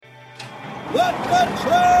Let the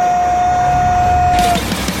train!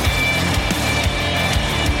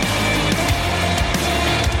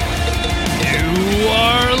 You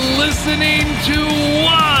are listening to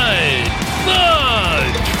What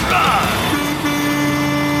the Truck.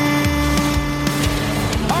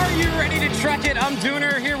 Are you ready to truck it? I'm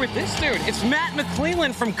Dooner here with this dude. It's Matt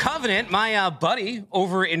McClellan from Covenant, my buddy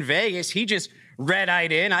over in Vegas. He just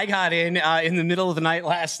red-eyed in. I got in the middle of the night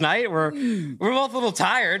last night. We're both a little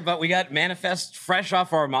tired, but we got Manifest fresh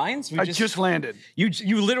off our minds. I just landed.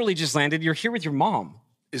 You literally just landed. You're here with your mom.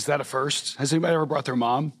 Is that a first? Has anybody ever brought their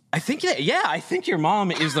mom? I think, yeah, I think your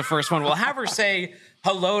mom is the first one. We'll have her say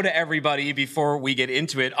hello to everybody before we get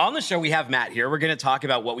into it. On the show, we have Matt here. We're going to talk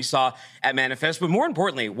about what we saw at Manifest, but more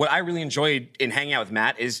importantly, what I really enjoyed in hanging out with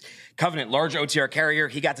Matt is Covenant, large OTR carrier.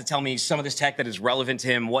 He got to tell me some of this tech that is relevant to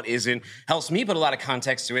him, what isn't, helps me put a lot of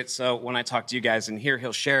context to it. So when I talk to you guys in here,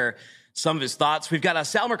 he'll share some of his thoughts. We've got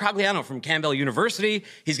Sal Mercogliano from Campbell University.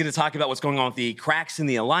 He's going to talk about what's going on with the cracks in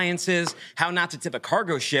the alliances, how not to tip a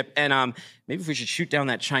cargo ship, and maybe if we should shoot down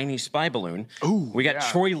that Chinese spy balloon. Ooh, we got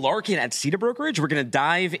yeah. Troy Larkin at Cedar Brokerage. We're going to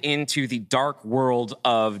dive into the dark world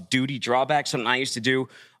of duty drawback, something I used to do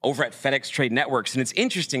over at FedEx Trade Networks. And it's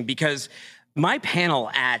interesting because my panel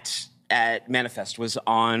at Manifest was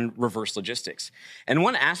on reverse logistics. And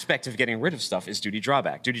one aspect of getting rid of stuff is duty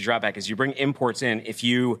drawback. Duty drawback is you bring imports in. If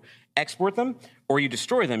you export them or you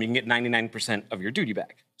destroy them, you can get 99% of your duty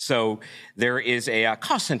back. So there is a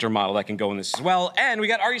cost center model that can go in this as well. And we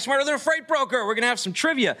got Are You Smarter Than a Freight Broker? We're going to have some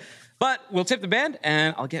trivia. But we'll tip the band,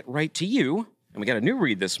 and I'll get right to you. And we got a new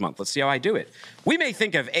read this month. Let's see how I do it. We may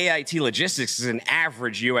think of AIT Logistics as an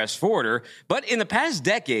average U.S. forwarder, but in the past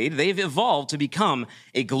decade, they've evolved to become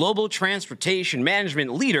a global transportation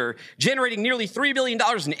management leader, generating nearly $3 billion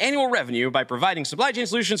in annual revenue by providing supply chain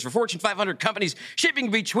solutions for Fortune 500 companies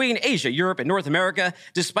shipping between Asia, Europe, and North America.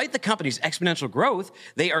 Despite the company's exponential growth,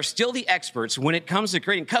 they are still the experts when it comes to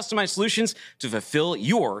creating customized solutions to fulfill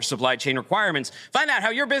your supply chain requirements. Find out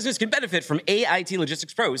how your business can benefit from AIT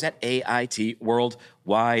Logistics Pros at AITworldwide.com.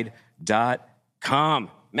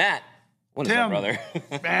 Matt, what is up, brother?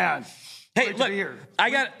 Man. Hey, look, I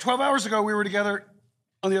got 12 hours ago, we were together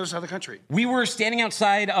on the other side of the country. We were standing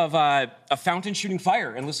outside of a fountain shooting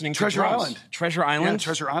fire and listening to Treasure drums. Island. Treasure Island. Yeah,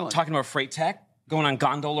 Treasure Island. Talking about freight tech, going on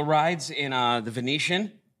gondola rides in the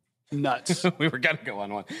Venetian. Nuts. We were going to go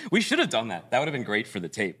on one. We should have done that. That would have been great for the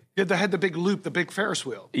tape. Yeah, they had the big loop, the big Ferris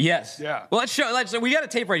wheel. Yes. Yeah. Well, we got a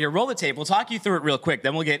tape right here. Roll the tape. We'll talk you through it real quick.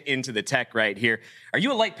 Then we'll get into the tech right here. Are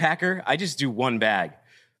you a light packer? I just do one bag.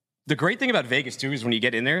 The great thing about Vegas, too, is when you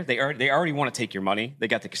get in there, they already want to take your money. They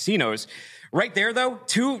got the casinos. Right there, though,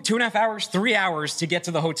 2.5 hours, 3 hours to get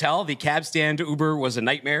to the hotel. The cab stand Uber was a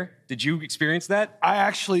nightmare. Did you experience that? I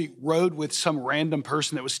actually rode with some random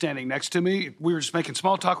person that was standing next to me. We were just making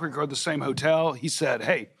small talk. We were going to the same hotel. He said,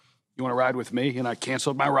 hey, you want to ride with me? And I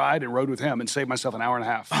canceled my ride and rode with him and saved myself an hour and a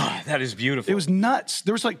half. Oh, that is beautiful. It was nuts.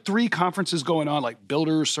 There was like 3 conferences going on, like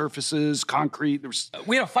builders, surfaces, concrete. There was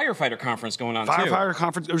we had a firefighter conference going on, too. Firefighter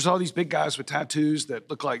conference. There was all these big guys with tattoos that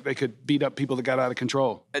looked like they could beat up people that got out of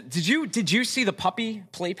control. Did you see the puppy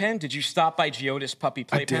playpen? Did you stop by Geodis puppy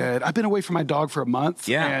playpen? I did. I've been away from my dog for a month.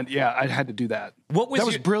 Yeah. And yeah, I had to do that. That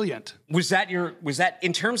was brilliant. Was that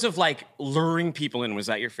in terms of like luring people in, was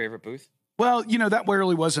that your favorite booth? Well, that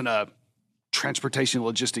really wasn't a transportation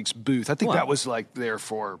logistics booth. I think that was like there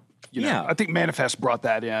for, I think Manifest brought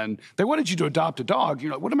that in. They wanted you to adopt a dog.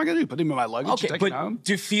 You're like, what am I going to do? Put him in my luggage and take him home?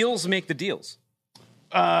 Do feels make the deals?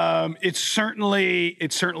 It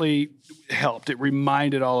certainly helped. It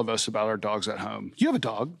reminded all of us about our dogs at home. You have a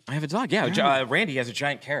dog. I have a dog, yeah. Randy has a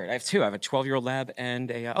giant carrot. I have 2. I have a 12-year-old lab and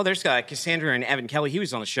there's Cassandra and Evan Kelly. He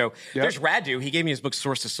was on the show. Yep. There's Radu. He gave me his book,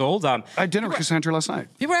 Source to Sold. I had dinner with Cassandra last night.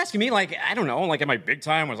 People were asking me, like, I don't know, like, am I big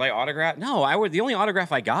time? Was I autographed? No, the only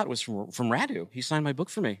autograph I got was from Radu. He signed my book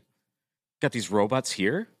for me. Got these robots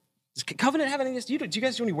here. Does Covenant have any of this? Do you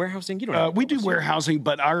guys do any warehousing? You don't. We do warehousing,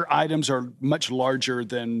 but our items are much larger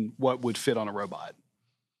than what would fit on a robot.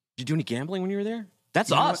 Did you do any gambling when you were there?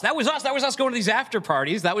 That's us. That was us. That was us going to these after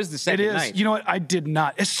parties. That was the second night. It is. You know what? I did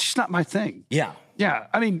not. It's just not my thing. Yeah. Yeah.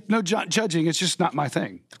 I mean, no judging. It's just not my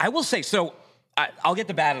thing. I will say, so I'll get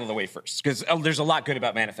the bad out of the way first, because there's a lot good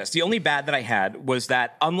about Manifest. The only bad that I had was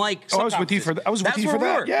that, unlike I was with you for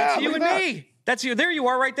that. Yeah, that's you and me. That's you. There you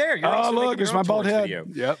are right there. You're look, there's my bald head.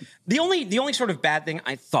 Yep. The only sort of bad thing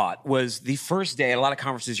I thought was the first day. At a lot of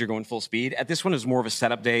conferences, you're going full speed. At this one, it was more of a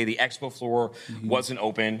setup day. The expo floor wasn't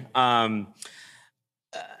open. And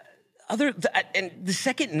the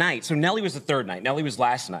second night, so Nelly was the third night. Nelly was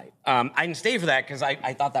last night. I didn't stay for that because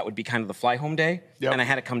I thought that would be kind of the fly home day. Yep. And I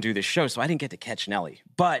had to come do this show, so I didn't get to catch Nelly.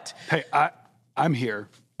 But hey, I'm here.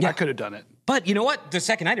 Yeah. I could have done it. But you know what? The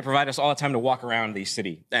second night, it provided us all the time to walk around the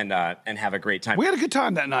city and have a great time. We had a good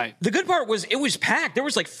time that night. The good part was it was packed. There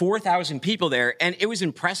was like 4,000 people there, and it was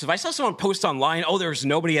impressive. I saw someone post online, "Oh, there's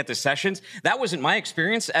nobody at the sessions." That wasn't my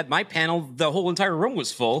experience. At my panel, the whole entire room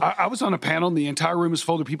was full. I was on a panel, and the entire room was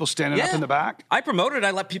full of people standing up in the back. I promoted.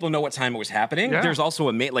 I let people know what time it was happening. There's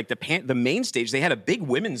also the main stage. They had a big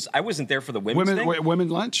women's. I wasn't there for the women's thing. Women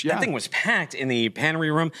lunch. Yeah, that thing was packed in the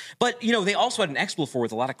panery room. But you know, they also had an expo floor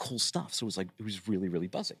with a lot of cool stuff. So it was really, really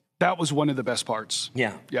buzzing. That was one of the best parts.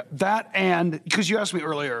 Yeah. That, and because you asked me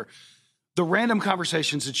earlier, the random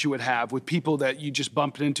conversations that you would have with people that you just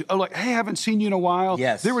bumped into. Oh, like, hey, I haven't seen you in a while.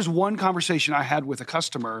 Yes. There was one conversation I had with a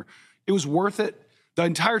customer. It was worth it. The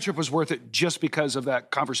entire trip was worth it just because of that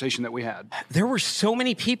conversation that we had. There were so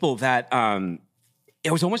many people that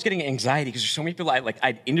it was almost getting anxiety because there's so many people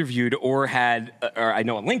I'd interviewed or I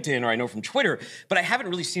know on LinkedIn or I know from Twitter, but I haven't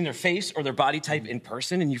really seen their face or their body type in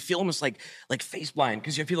person, and you feel almost like face blind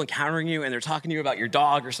because you have people encountering you and they're talking to you about your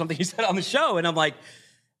dog or something you said on the show, and I'm like,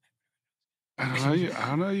 I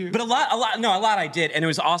don't know you. But a lot I did, and it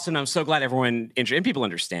was awesome. I'm so glad everyone and people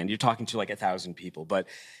understand. You're talking to like 1,000 people, but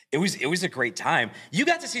it was a great time. You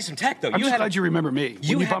got to see some tech though. I'm just glad you remember me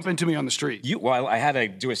when you bump into me on the street. Well, I had to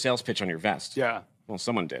do a sales pitch on your vest. Yeah. Well,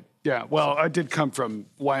 someone did. Yeah. Well, I did come from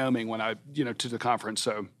Wyoming when I, to the conference.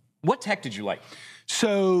 So, what tech did you like?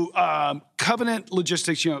 So, Covenant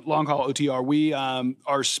Logistics, long haul OTR, we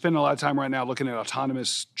are spending a lot of time right now looking at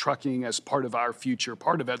autonomous trucking as part of our future,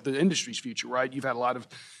 part of it, the industry's future, right? You've had a lot of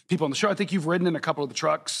people on the show. I think you've ridden in a couple of the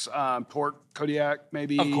trucks, Torque, Kodiak,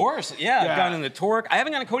 maybe. Of course. Yeah. I've gotten in the Torque. I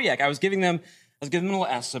haven't gotten a Kodiak. I was giving them a little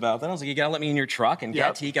S about that. I was like, you got to let me in your truck. And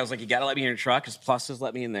Gatique, I was like, you got to let me in your truck because Plus has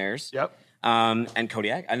let me in theirs. Yep. And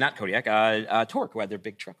Kodiak, not Kodiak, Torque, who had their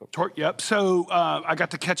big truck. Torque, yep. So I got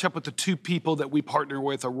to catch up with the two people that we partner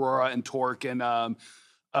with, Aurora and Torque, and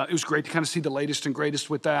it was great to kind of see the latest and greatest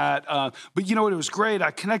with that. But you know what? It was great. I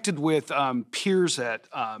connected with peers at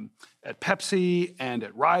Pepsi and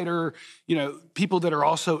at Ryder, people that are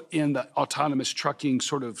also in the autonomous trucking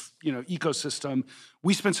sort of, ecosystem.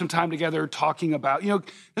 We spent some time together talking about, this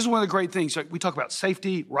is one of the great things. Like we talk about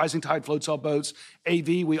safety, rising tide floats all boats,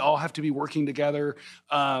 AV, we all have to be working together.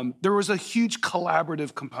 There was a huge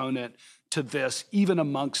collaborative component to this, even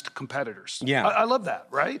amongst competitors. Yeah. I love that,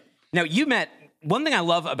 right? Now, one thing I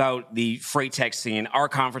love about the freight tech scene, our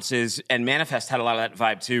conferences, and Manifest had a lot of that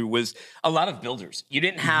vibe too, was a lot of builders. You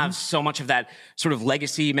didn't have so much of that sort of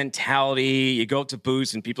legacy mentality. You go up to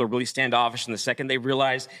booths and people are really standoffish, and the second they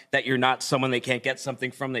realize that you're not someone they can't get something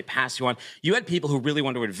from, they pass you on. You had people who really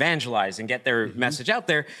wanted to evangelize and get their message out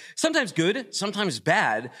there, sometimes good, sometimes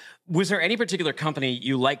bad. Was there any particular company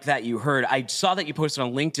you liked that you heard? I saw that you posted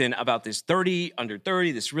on LinkedIn about this under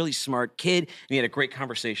 30, this really smart kid, and you had a great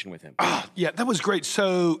conversation with him. Yeah, that was great.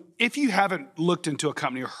 So if you haven't looked into a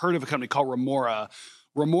company or heard of a company called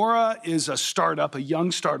Remora is a startup, a young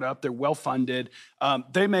startup. They're well-funded.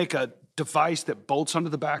 They make a device that bolts onto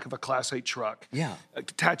the back of a Class 8 truck. Yeah.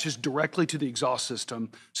 Attaches directly to the exhaust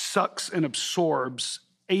system, sucks and absorbs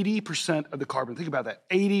 80% of the carbon. Think about that,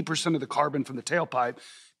 80% of the carbon from the tailpipe,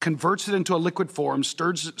 converts it into a liquid form,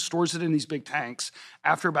 stores it in these big tanks.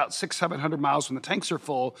 After about 600-700 miles, when the tanks are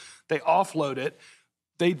full, they offload it.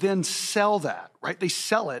 They then sell that, right? They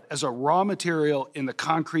sell it as a raw material in the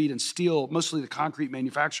concrete and steel, mostly the concrete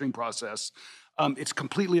manufacturing process. It's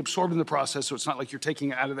completely absorbed in the process, so it's not like you're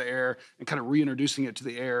taking it out of the air and kind of reintroducing it to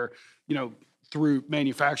the air, through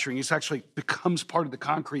manufacturing. It actually becomes part of the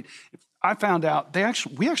concrete. I found out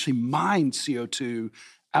we actually mine CO2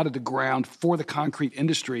 out of the ground for the concrete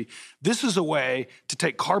industry. This is a way to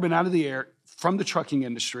take carbon out of the air from the trucking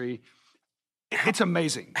industry. It's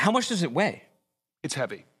amazing. How much does it weigh? It's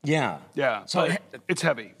heavy. Yeah. Yeah. So it's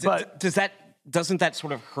heavy. But doesn't that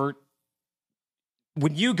sort of hurt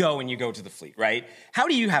when you go to the fleet, right? How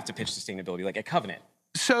do you have to pitch sustainability like a Covenant?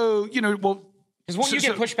 So, because won't you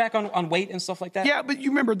get pushback on weight and stuff like that? Yeah, but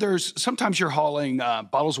you remember sometimes you're hauling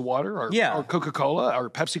bottles of water or Coca-Cola or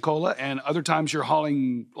Pepsi-Cola, and other times you're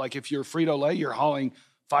hauling, like if you're Frito-Lay, you're hauling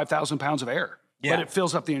 5,000 pounds of air. Yeah. But it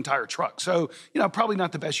fills up the entire truck. So, probably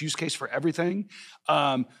not the best use case for everything.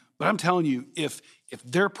 But I'm telling you, if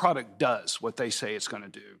their product does what they say it's going to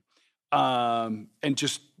do, and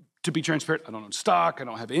just to be transparent, I don't own stock. I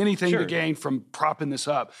don't have anything to gain from propping this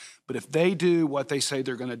up. But if they do what they say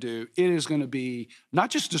they're going to do, it is going to be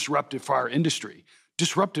not just disruptive for our industry,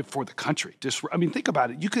 disruptive for the country. Think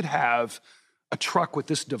about it. You could have a truck with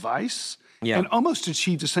this device and almost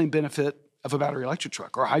achieve the same benefit of a battery electric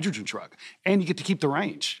truck or a hydrogen truck. And you get to keep the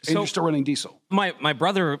range. And you're still running diesel. My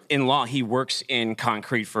brother-in-law, he works in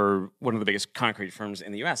concrete for one of the biggest concrete firms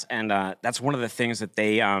in the U.S. And that's one of the things that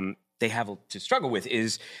they they have to struggle with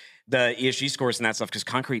is the ESG scores and that stuff, because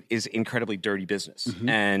concrete is incredibly dirty business.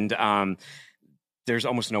 And there's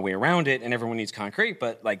almost no way around it, and everyone needs concrete,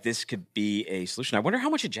 but like this could be a solution. I wonder how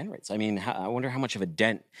much it generates. I mean, I wonder how much of a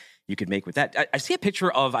dent you could make with that. I see a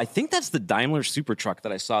picture of, I think that's the Daimler Super Truck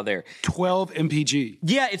that I saw there. 12 mpg.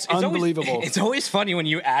 Yeah, it's unbelievable. It's always funny when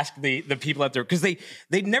you ask the people out there, because they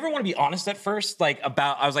never want to be honest at first. Like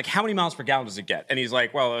I was like, how many miles per gallon does it get? And he's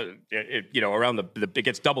like, well, around it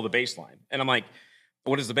gets double the baseline. And I'm like,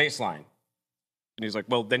 what is the baseline? And he's like,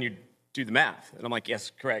 well, then you do the math. And I'm like,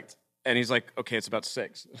 yes, correct. And he's like, okay, it's about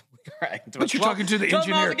 6. All right. But you're talking to the 12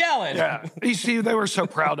 engineer. Miles a gallon. Yeah. You see, they were so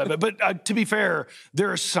proud of it. But to be fair,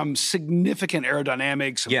 there are some significant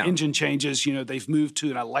aerodynamics, some engine changes. They've moved to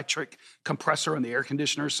an electric compressor in the air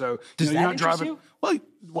conditioner. So does you're that not driving. You? Well,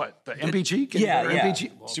 what? The MPG?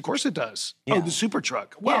 MPG? Well, of course it does. Yeah. Oh, the Super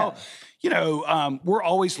Truck. Well, we're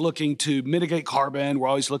always looking to mitigate carbon. We're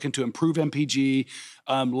always looking to improve MPG,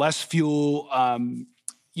 less fuel.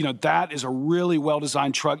 That is a really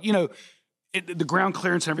well-designed truck. The ground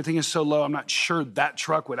clearance and everything is so low, I'm not sure that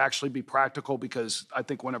truck would actually be practical, because I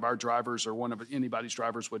think one of our drivers or one of anybody's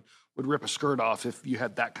drivers would rip a skirt off if you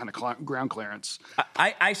had that kind of ground clearance.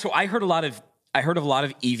 I heard a lot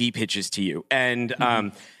of EV pitches to you, and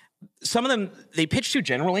some of them, they pitch too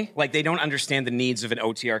generally. Like, they don't understand the needs of an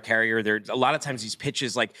OTR carrier. There, a lot of times these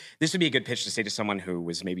pitches, like, this would be a good pitch to say to someone who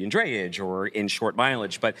was maybe in drayage or in short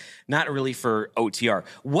mileage, but not really for OTR.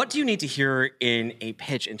 What do you need to hear in a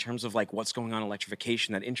pitch in terms of, like, what's going on in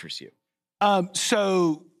electrification that interests you?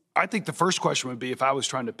 So I think the first question would be, if I was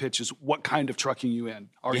trying to pitch, is what kind of trucking you in?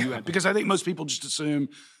 Are you in? Because I think most people just assume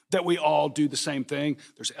that we all do the same thing.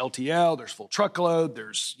 There's LTL, there's full truckload,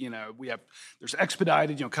 there's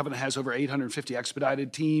expedited. Covenant has over 850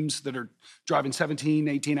 expedited teams that are driving 17,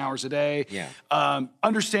 18 hours a day. Yeah.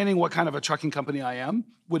 Understanding what kind of a trucking company I am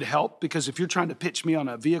would help, because if you're trying to pitch me on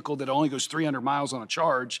a vehicle that only goes 300 miles on a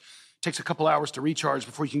charge, takes a couple hours to recharge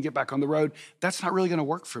before you can get back on the road, that's not really going to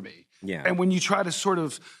work for me. Yeah. And when you try to sort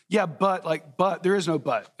of, but there is no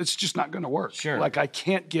but. It's just not going to work. Sure. Like, I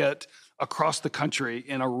can't get across the country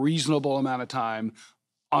in a reasonable amount of time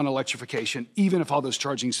on electrification, even if all those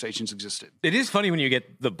charging stations existed. It is funny when you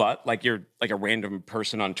get the but, like you're like a random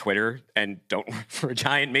person on Twitter and don't work for a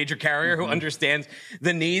giant major carrier who understands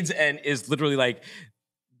the needs and is literally like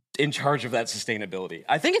in charge of that sustainability.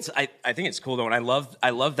 I think it's cool though, and I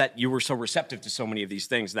love that you were so receptive to so many of these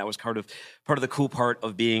things. And that was part of the cool part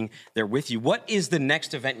of being there with you. What is the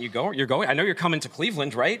next event you're going? I know you're coming to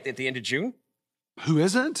Cleveland, right, at the end of June. Who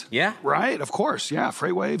isn't? Yeah. Right, of course. Yeah,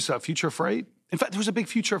 Freight Waves, Future Freight. In fact, there was a big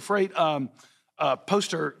Future Freight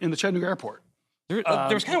poster in the Chattanooga airport. There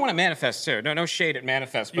was kind of one at Manifest too. No shade at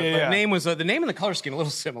Manifest, but the name was the name and the color scheme a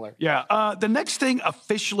little similar. Yeah. The next thing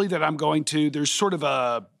officially that I'm going to, there's sort of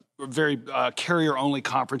a very carrier-only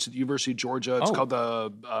conference at the University of Georgia. It's called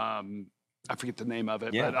the I forget the name of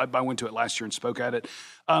it, but I went to it last year and spoke at it.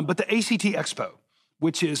 But the ACT Expo,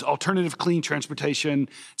 which is Alternative Clean Transportation.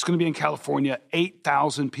 It's going to be in California.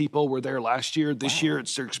 8,000 people were there last year. This year,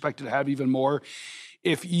 they're expected to have even more.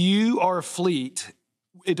 If you are a fleet,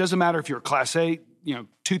 it doesn't matter if you're a Class 8,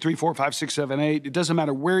 2, 3, 4, 5, 6, 7, 8. It doesn't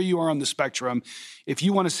matter where you are on the spectrum. If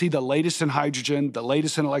you want to see the latest in hydrogen, the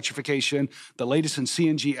latest in electrification, the latest in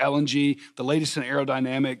CNG, LNG, the latest in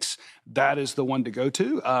aerodynamics, that is the one to go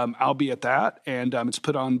to. I'll be at that, and it's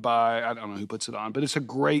put on by, I don't know who puts it on, but it's a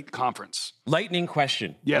great conference. Lightning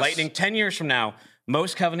question. Yes. Lightning, 10 years from now,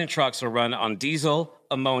 most Covenant trucks will run on diesel,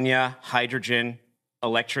 ammonia, hydrogen,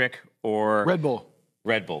 electric, or... Red Bull.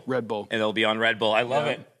 And they'll be on Red Bull. I love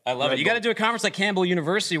it. I love it. You got to do a conference like Campbell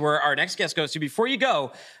University where our next guest goes to. Before you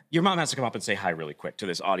go, your mom has to come up and say hi really quick to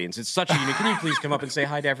this audience. It's such a unique. Can you please come up and say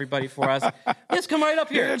hi to everybody for us? Yes, come right up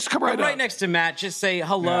here. Yeah, just come right up. Right next to Matt. Just say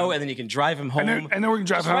hello, and then you can drive him home. And then we can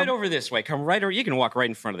drive home. Right over this way. Come right over. You can walk right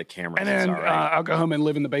in front of the camera. And then I'll go home and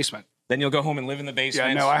live in the basement. Then you'll go home and live in the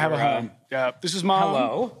basement. Yeah, no, I have a home. Yeah, this is Mom.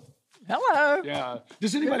 Hello. Yeah.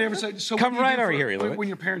 Does anybody ever say, so come right over here, when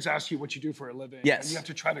your parents ask you what you do for a living, yes, and you have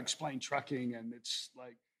to try to explain trucking, and it's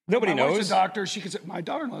like, nobody knows. My wife's a doctor. She could say, my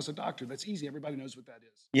daughter-in-law's a doctor. That's easy. Everybody knows what that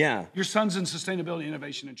is. Yeah. Your son's in sustainability,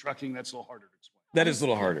 innovation, and trucking. That's a little harder to explain. That is a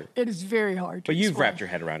little harder. It is very hard to But you've explain. wrapped your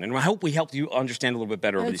head around it, and I hope we helped you understand a little bit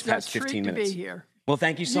better over these past 15 minutes. To be here. Well,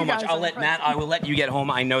 thank you so much. I'll let Matt, I will let you get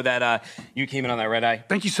home. I know that you came in on that red eye.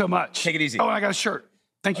 Thank you so much. Take it easy. Oh, and I got a shirt.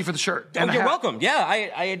 Thank you for the shirt. And you're welcome.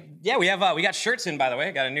 Yeah, we we got shirts in, by the way.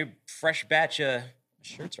 I got a new fresh batch of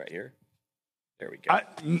shirts right here. There we go.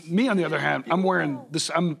 Me, on the other hand, I'm wearing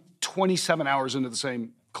this. I'm 27 hours into the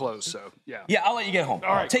same clothes, so yeah. Yeah, I'll let you get home.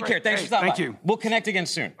 All right. Take care. Thanks for stopping by. Thank you. We'll connect again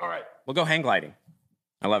soon. All right. We'll go hang gliding.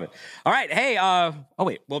 I love it. All right. Hey,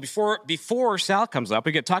 well, before Sal comes up,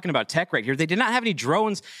 we get talking about tech right here. They did not have any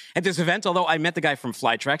drones at this event, although I met the guy from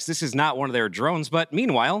Flytrex. This is not one of their drones, but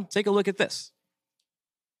meanwhile, take a look at this.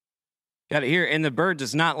 Got it here. And the bird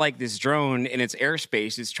does not like this drone in its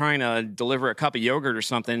airspace. It's trying to deliver a cup of yogurt or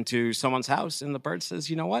something to someone's house. And the bird says,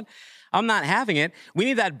 you know what? I'm not having it. We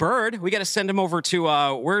need that bird. We got to send him over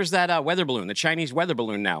to, where's that weather balloon, the Chinese weather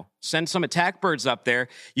balloon now. Send some attack birds up there.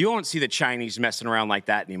 You won't see the Chinese messing around like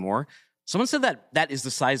that anymore. Someone said that is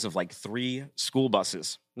the size of like 3 school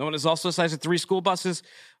buses. No one is also the size of 3 school buses?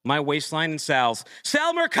 My waistline and Sal's.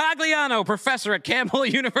 Sal Mercogliano, professor at Campbell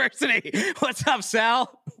University. What's up,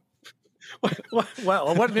 Sal?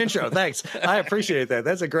 Well, what an intro. Thanks. I appreciate that.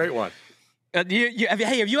 That's a great one. Have you had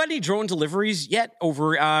any drone deliveries yet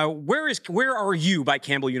over, where are you by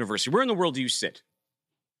Campbell University? Where in the world do you sit?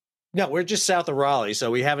 No, we're just south of Raleigh,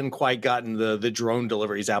 so we haven't quite gotten the drone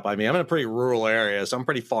deliveries out by me. I'm in a pretty rural area, so I'm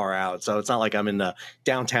pretty far out. So it's not like I'm in the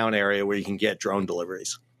downtown area where you can get drone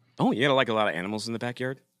deliveries. Oh, you got like a lot of animals in the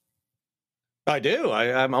backyard? I do.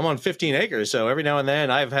 I'm on 15 acres, so every now and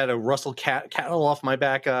then I've had a rustled cattle off my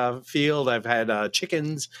back field. I've had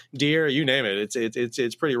chickens, deer, you name it.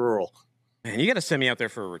 It's pretty rural. Man, you got to send me out there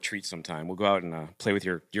for a retreat sometime. We'll go out and play with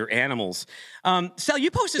your animals. Sal,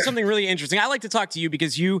 you posted something really interesting. I like to talk to you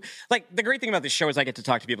because you, like, the great thing about this show is I get to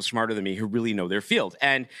talk to people smarter than me who really know their field.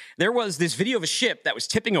 And there was this video of a ship that was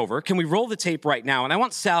tipping over. Can we roll the tape right now? And I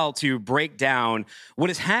want Sal to break down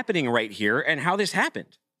what is happening right here and how this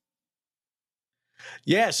happened.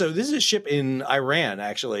 Yeah, so this is a ship in Iran,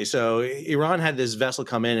 actually. So Iran had this vessel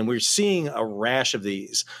come in, and we're seeing a rash of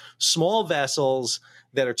these small vessels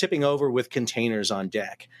that are tipping over with containers on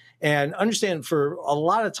deck. And understand, for a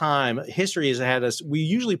lot of time, history has had us, we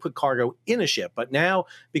usually put cargo in a ship, but now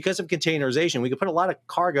because of containerization, we can put a lot of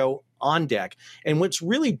cargo on deck. And what's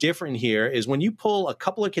really different here is when you pull a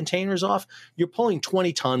couple of containers off, you're pulling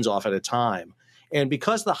 20 tons off at a time. And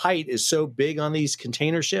because the height is so big on these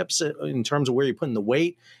container ships in terms of where you're putting the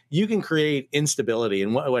weight, you can create instability.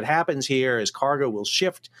 And what happens here is cargo will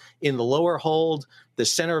shift in the lower hold, the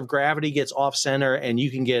center of gravity gets off center, and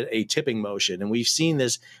you can get a tipping motion. And we've seen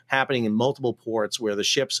this happening in multiple ports where the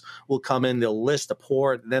ships will come in, they'll list the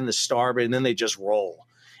port, then the starboard, and then they just roll.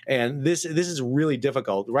 And this is really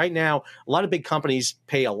difficult. Right now, a lot of big companies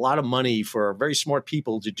pay a lot of money for very smart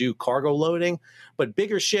people to do cargo loading, but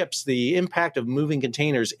bigger ships, the impact of moving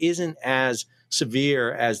containers isn't as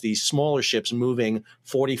severe as these smaller ships moving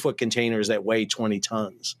 40-foot containers that weigh 20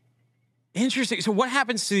 tons. Interesting. So what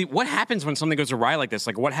happens when something goes awry like this?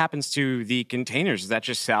 Like, what happens to the containers? Is that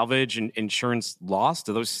just salvage and insurance loss?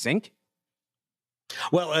 Do those sink?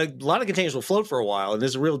 Well, a lot of containers will float for a while, and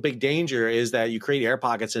there's a real big danger is that you create air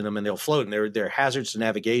pockets in them and they'll float, and they're hazards to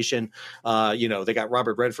navigation. They got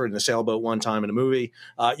Robert Redford in a sailboat one time in a movie.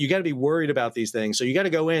 You got to be worried about these things, so you got to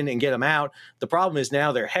go in and get them out. The problem is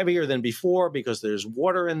now they're heavier than before because there's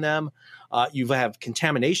water in them. You have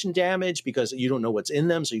contamination damage because you don't know what's in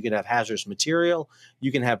them, so you can have hazardous material.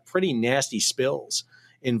 You can have pretty nasty spills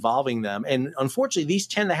involving them. And unfortunately, these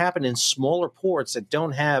tend to happen in smaller ports that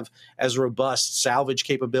don't have as robust salvage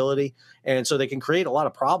capability. And so they can create a lot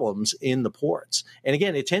of problems in the ports. And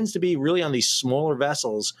again, it tends to be really on these smaller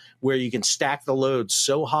vessels where you can stack the loads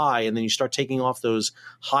so high, and then you start taking off those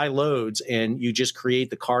high loads and you just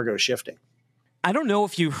create the cargo shifting. I don't know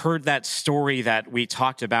if you heard that story that we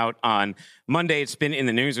talked about on Monday. It's been in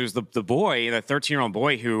the news. It was the 13-year-old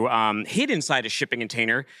boy who hid inside a shipping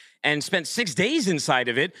container and spent 6 days inside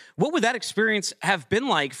of it. What would that experience have been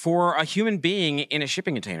like for a human being in a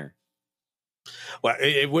shipping container? Well,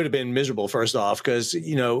 it would have been miserable, first off, because,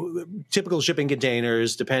 typical shipping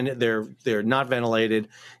containers, they're not ventilated.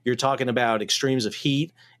 You're talking about extremes of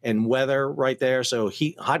heat and weather right there. So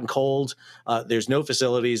heat, hot and cold, there's no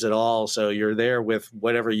facilities at all. So you're there with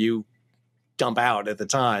whatever you dump out at the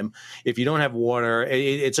time. If you don't have water,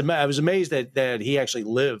 I was amazed that he actually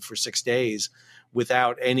lived for 6 days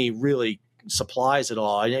without any really supplies at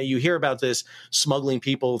all. You hear about this smuggling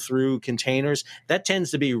people through containers. That tends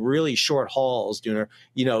to be really short hauls, Dooner.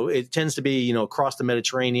 It tends to be, across the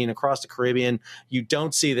Mediterranean, across the Caribbean. You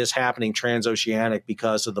don't see this happening transoceanic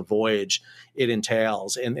because of the voyage it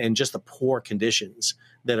entails and just the poor conditions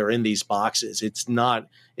that are in these boxes. It's not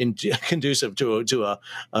conducive to a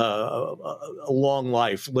long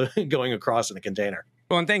life going across in a container.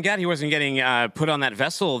 Well, and thank God he wasn't getting put on that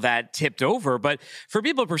vessel that tipped over. But for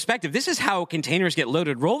people's perspective, this is how containers get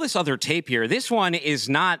loaded. Roll this other tape here. This one is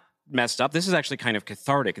not messed up. This is actually kind of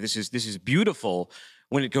cathartic. This is beautiful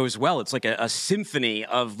when it goes well. It's like a symphony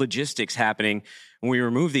of logistics happening when we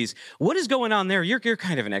remove these. What is going on there? You're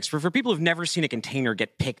kind of an expert. For people who've never seen a container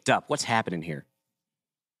get picked up, what's happening here?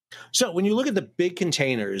 So when you look at the big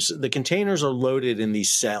containers, the containers are loaded in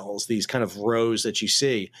these cells, these kind of rows that you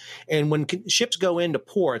see. And when ships go into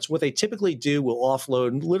ports, what they typically do will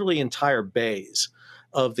offload literally entire bays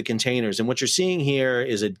of the containers. And what you're seeing here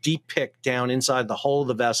is a deep pick down inside the hull of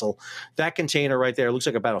the vessel. That container right there looks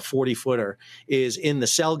like about a 40-footer is in the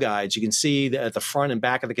cell guides. You can see that at the front and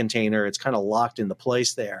back of the container, it's kind of locked into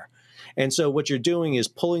place there. And so what you're doing is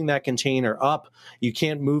pulling that container up. You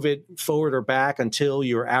can't move it forward or back until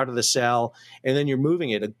you're out of the cell, and then you're moving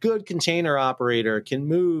it. A good container operator can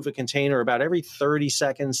move a container about every 30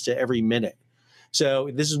 seconds to every minute. So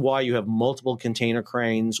this is why you have multiple container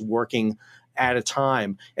cranes working at a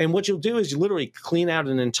time. And what you'll do is you literally clean out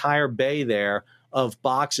an entire bay there of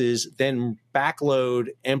boxes, then backload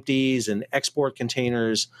empties and export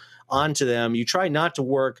containers onto them. You try not to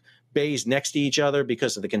work bays next to each other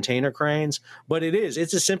because of the container cranes, but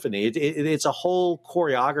it's a symphony. It's a whole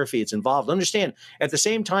choreography. It's involved. Understand, at the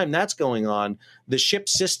same time that's going on, the ship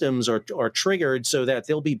systems are triggered so that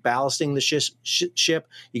they'll be ballasting the ship.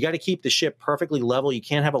 You got to keep the ship perfectly level. You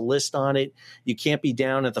can't have a list on it. You can't be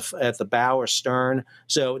down at the bow or stern.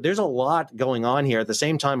 So there's a lot going on here. At the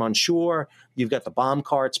same time, on shore, you've got the bomb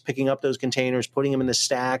carts picking up those containers, putting them in the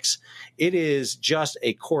stacks. It is just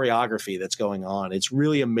a choreography that's going on. It's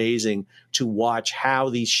really amazing to watch how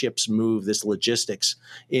these ships move this logistics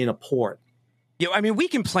in a port. Yeah, I mean, we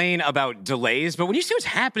complain about delays, but when you see what's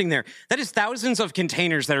happening there, that is thousands of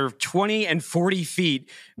containers that are 20 and 40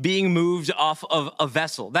 feet being moved off of a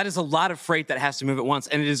vessel. That is a lot of freight that has to move at once,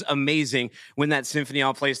 and it is amazing when that symphony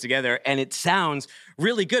all plays together, and it sounds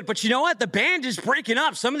really good. But you know what? The band is breaking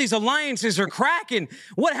up. Some of these alliances are cracking.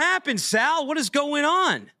 What happened, Sal? What is going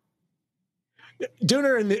on?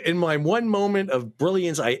 Dooner, in my one moment of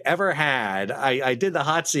brilliance I ever had, I did the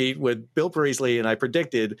hot seat with Bill Priestley, and I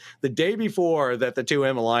predicted the day before that the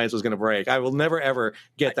 2M alliance was going to break. I will never, ever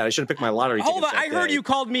get that. I should have picked my lottery tickets. Hold on. I heard you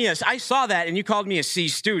called me I saw that, and you called me a C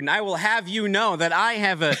student. I will have you know that I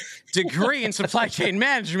have a degree in supply chain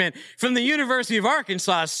management from the University of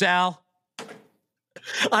Arkansas, Sal.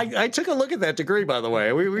 I took a look at that degree, by the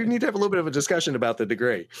way. We need to have a little bit of a discussion about the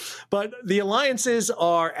degree. But the alliances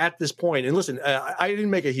are at this point. And listen, I didn't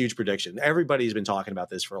make a huge prediction. Everybody's been talking about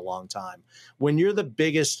this for a long time. When you're the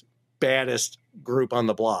biggest, baddest group on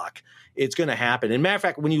the block, it's going to happen. And matter of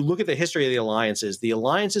fact, when you look at the history of the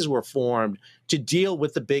alliances were formed to deal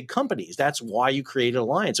with the big companies. That's why you created an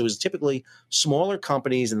alliance. It was typically smaller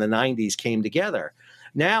companies in the 90s came together.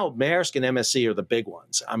 Now, Maersk and MSC are the big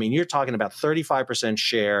ones. I mean, you're talking about 35%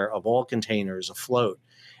 share of all containers afloat.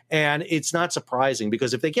 And it's not surprising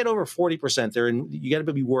because if they get over 40%, you got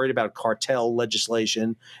to be worried about cartel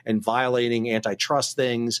legislation and violating antitrust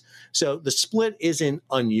things. So the split isn't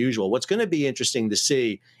unusual. What's going to be interesting to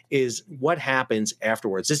see is what happens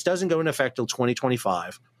afterwards. This doesn't go into effect till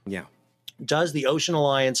 2025. Yeah. Does the Ocean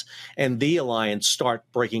Alliance and the Alliance start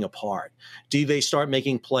breaking apart? Do they start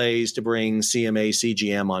making plays to bring CMA,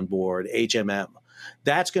 CGM on board, HMM?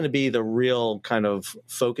 That's going to be the real kind of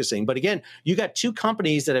focusing. But again, you got two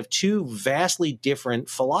companies that have two vastly different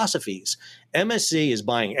philosophies. MSC is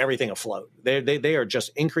buying everything afloat. They are just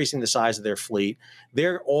increasing the size of their fleet.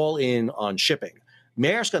 They're all in on shipping.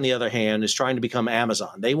 Maersk, on the other hand, is trying to become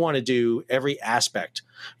Amazon. They want to do every aspect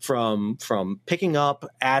from picking up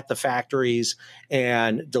at the factories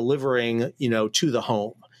and delivering, to the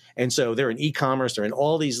home. And so they're in e-commerce. They're in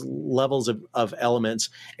all these levels of elements.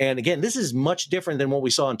 And again, this is much different than what we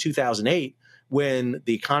saw in 2008 when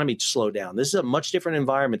the economy slowed down. This is a much different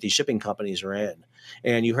environment these shipping companies are in.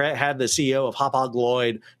 And you had the CEO of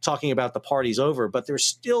Hapag-Lloyd talking about the party's over, but they're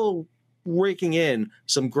still raking in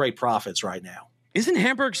some great profits right now. Isn't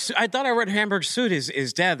Hamburg? I thought I read Hamburg Süd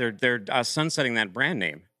is dead. They're sunsetting that brand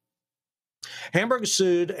name. Hamburg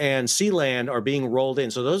Süd and Sealand are being rolled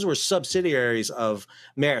in. So those were subsidiaries of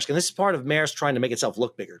Maersk. And this is part of Maersk trying to make itself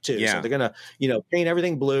look bigger too. Yeah. So they're going to, paint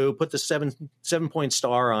everything blue, put the 7-point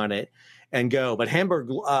star on it and go. But Hapag-Lloyd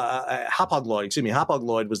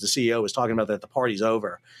was the CEO, was talking about that the party's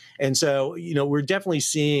over. And so, we're definitely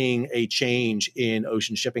seeing a change in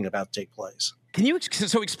ocean shipping about to take place. Can you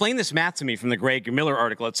explain this math to me from the Greg Miller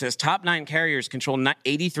article? It says top 9 carriers control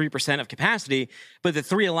 83% of capacity, but the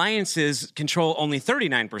 3 alliances control only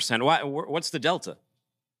 39%. What's the delta?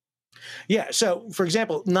 Yeah. So, for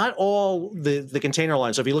example, not all the container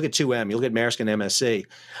lines. So if you look at 2M, you look at Maersk and MSC,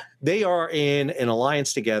 they are in an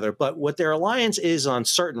alliance together, but what their alliance is on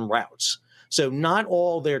certain routes. So not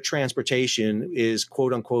all their transportation is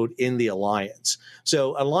quote unquote in the alliance.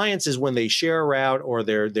 So alliance is when they share a route or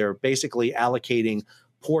they're basically allocating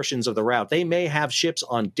portions of the route. They may have ships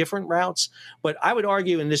on different routes, but I would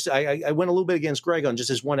argue, and this I went a little bit against Greg on just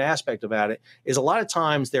this one aspect about it, is a lot of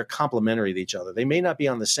times they're complementary to each other. They may not be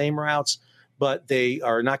on the same routes, but they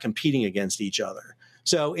are not competing against each other.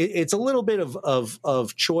 So it's a little bit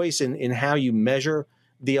of choice in how you measure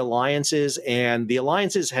the alliances, and the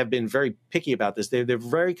alliances have been very picky about this. They're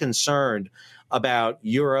very concerned about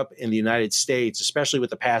Europe and the United States, especially with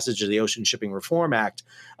the passage of the Ocean Shipping Reform Act,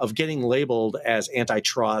 of getting labeled as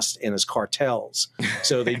antitrust and as cartels.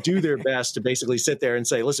 So they do their best to basically sit there and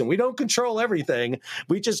say, listen, we don't control everything.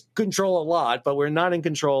 We just control a lot, but we're not in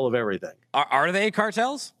control of everything. Are they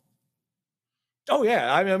cartels? Oh,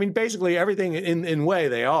 yeah. I mean, basically everything in way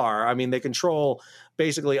they are. I mean, they control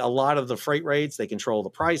basically a lot of the freight rates. They control the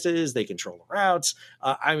prices. They control the routes.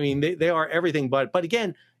 I mean, they are everything. But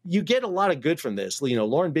again, you get a lot of good from this. You know,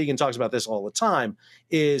 Lauren Began talks about this all the time,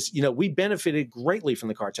 is, you know, we benefited greatly from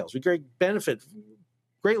the cartels. We benefit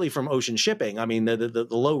greatly from ocean shipping. I mean, the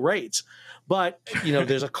low rates. But, you know,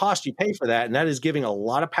 there's a cost you pay for that, and that is giving a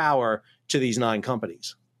lot of power to these 9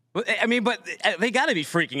 companies. I mean, but they got to be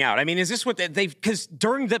freaking out. I mean, is this what because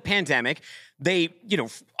during the pandemic, they, you know,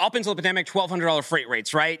 up until the pandemic, $1,200 freight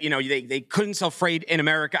rates, right? You know, they couldn't sell freight in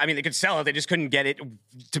America. I mean, they could sell it. They just couldn't get it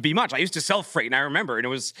to be much. I used to sell freight, and I remember, and it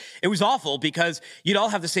was awful because you'd all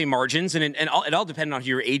have the same margins, and it all depended on who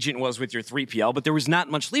your agent was with your 3PL, but there was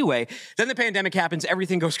not much leeway. Then the pandemic happens,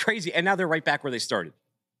 everything goes crazy, and now they're right back where they started.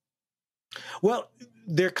 Well,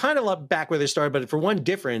 they're kind of back where they started, but for one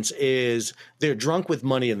difference is they're drunk with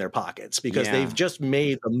money in their pockets because they've just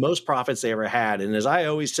made the most profits they ever had. And as I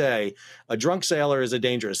always say, a drunk sailor is a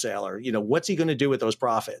dangerous sailor. You know, what's he going to do with those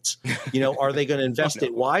profits? You know, are they going to invest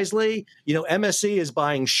it wisely? You know, MSC is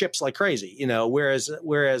buying ships like crazy, you know, whereas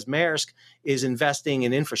Maersk is investing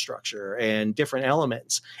in infrastructure and different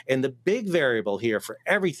elements. And the big variable here for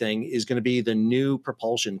everything is going to be the new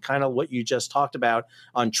propulsion, kind of what you just talked about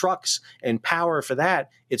on trucks and power for that.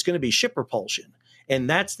 It's going to be ship propulsion. And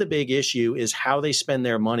that's the big issue, is how they spend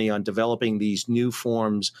their money on developing these new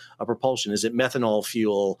forms of propulsion. Is it methanol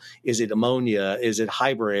fuel? Is it ammonia? Is it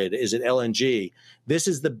hybrid? Is it LNG? This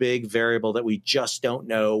is the big variable that we just don't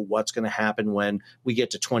know what's going to happen when we get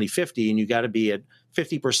to 2050, and you got to be at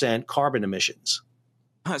 50% carbon emissions.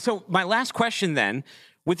 So my last question then,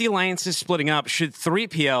 with the alliances splitting up, should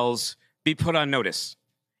 3PLs be put on notice,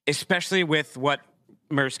 especially with what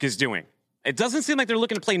Maersk is doing? It doesn't seem like they're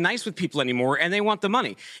looking to play nice with people anymore, and they want the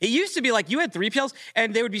money. It used to be like you had 3PLs,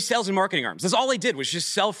 and they would be sales and marketing arms. That's all they did, was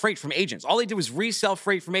just sell freight from agents. All they did was resell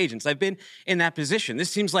freight from agents. I've been in that position. This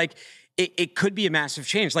seems like it could be a massive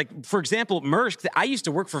change. Like, for example, Maersk, I used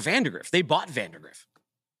to work for Vandergrift. They bought Vandergrift.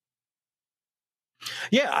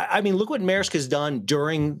 Yeah, I mean, look what Maersk has done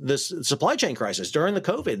during this supply chain crisis, during the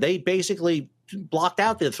COVID. They basically blocked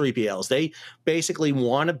out the 3PLs. They basically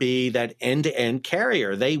want to be that end-to-end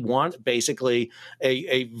carrier. They want basically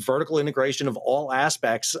a vertical integration of all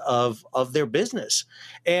aspects of their business.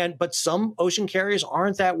 But some ocean carriers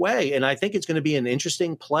aren't that way. And I think it's going to be an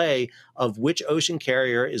interesting play of which ocean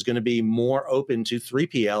carrier is going to be more open to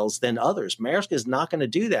 3PLs than others. Maersk is not going to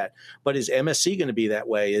do that. But is MSC going to be that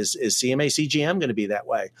way? Is CMA CGM going to be that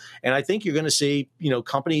way? And I think you're going to see, you know,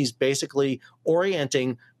 companies basically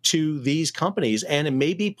orienting to these companies, and it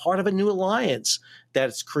may be part of a new alliance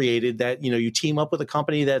that's created, that, you know, you team up with a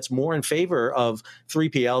company that's more in favor of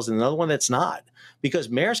 3PLs and another one that's not, because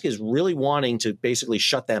Maersk is really wanting to basically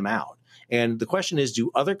shut them out. And the question is, do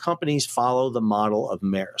other companies follow the model of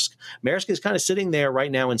Maersk? Maersk is kind of sitting there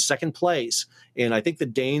right now in second place. And I think the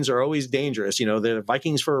Danes are always dangerous. You know, they're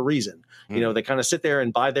Vikings for a reason. You know, they kind of sit there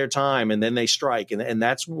and bide their time, and then they strike. And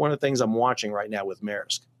that's one of the things I'm watching right now with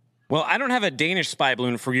Maersk. Well, I don't have a Danish spy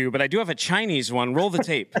balloon for you, but I do have a Chinese one. Roll the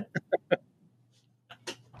tape.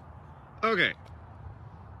 Okay.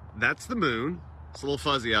 That's the moon. It's a little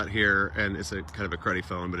fuzzy out here, and it's a kind of a cruddy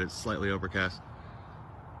phone, but it's slightly overcast.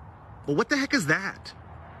 Well, what the heck is that?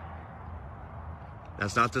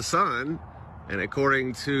 That's not the sun. And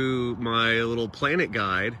according to my little planet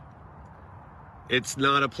guide, it's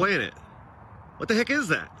not a planet. What the heck is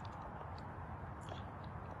that?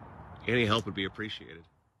 Any help would be appreciated.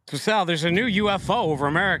 So, Sal, there's a new UFO over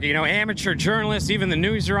America. You know, amateur journalists, even the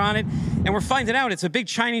news are on it. And we're finding out it's a big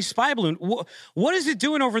Chinese spy balloon. What is it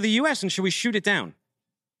doing over the U.S., and should we shoot it down?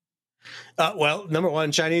 Well, number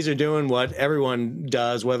one, Chinese are doing what everyone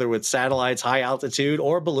does, whether with satellites, high altitude,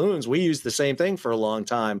 or balloons. We use the same thing for a long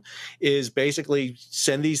time, is basically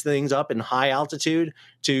send these things up in high altitude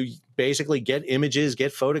to basically get images,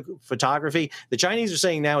 get photography. The Chinese are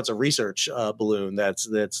saying now it's a research balloon that's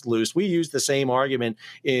loose. We used the same argument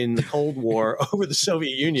in the Cold War over the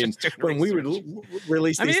Soviet Union when we would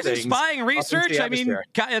release these things. Isn't spying research? I mean,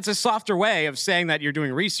 it's a softer way of saying that you're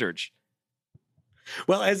doing research.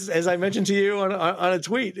 Well, as I mentioned to you on a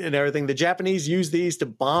tweet and everything, the Japanese used these to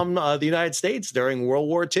bomb the United States during World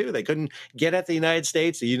War II. They couldn't get at the United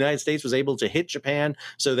States. The United States was able to hit Japan.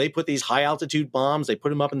 So they put these high altitude bombs. They put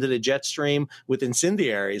them up into the jet stream with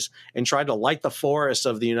incendiaries and tried to light the forests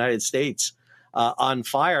of the United States on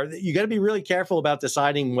fire. You got to be really careful about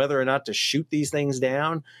deciding whether or not to shoot these things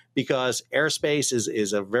down, because airspace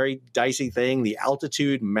is a very dicey thing. The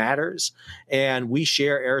altitude matters, and we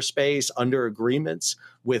share airspace under agreements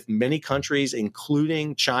with many countries,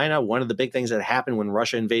 including China. One of the big things that happened when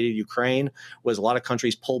Russia invaded Ukraine was a lot of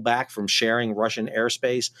countries pulled back from sharing Russian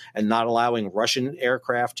airspace and not allowing Russian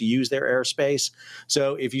aircraft to use their airspace.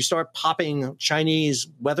 So if you start popping Chinese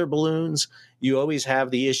weather balloons, you always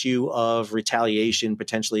have the issue of retaliation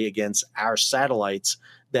potentially against our satellites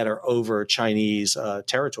that are over Chinese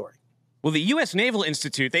territory. Well, the U.S. Naval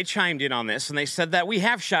Institute, they chimed in on this, and they said that we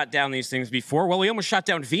have shot down these things before. Well, we almost shot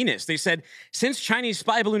down Venus. They said, since Chinese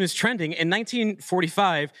spy balloon is trending, in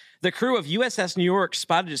 1945, the crew of USS New York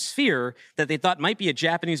spotted a sphere that they thought might be a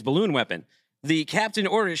Japanese balloon weapon. The captain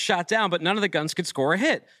ordered it shot down, but none of the guns could score a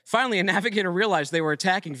hit. Finally, a navigator realized they were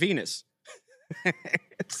attacking Venus.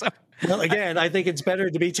 Well, again, I think it's better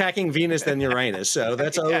to be attacking Venus than Uranus. So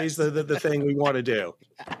that's always the thing we want to do.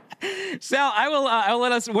 Sal, I'll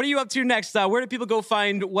let us. What are you up to next? Where do people go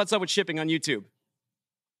find What's Up with Shipping on YouTube?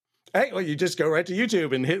 Hey, well, you just go right to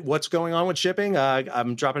YouTube and hit What's Going On with Shipping.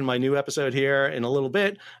 I'm dropping my new episode here in a little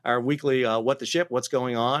bit. Our weekly What the Ship, What's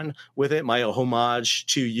Going On with it. My homage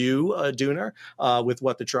to you, Dooner, with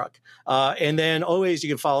What the Truck. And then always you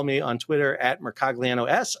can follow me on Twitter at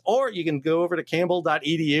MercoglianoS, or you can go over to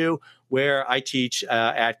campbell.edu, where I teach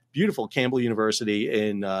at beautiful Campbell University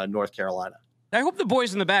in North Carolina. I hope the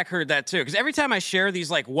boys in the back heard that too, because every time I share these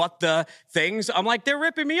like what the things, I'm like, they're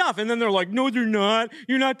ripping me off. And then they're like, no, they're not.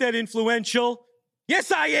 You're not that influential.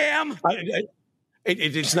 Yes, I am.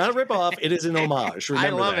 It's not a ripoff. It is an homage. Remember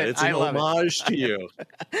I love that. It. It's an homage to you.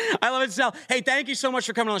 I love it, Sal. Hey, thank you so much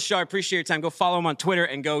for coming on the show. I appreciate your time. Go follow him on Twitter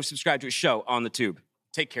and go subscribe to his show on the tube.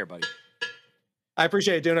 Take care, buddy. I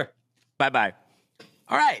appreciate it, Dooner. Bye-bye.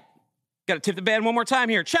 All right. Got to tip the band one more time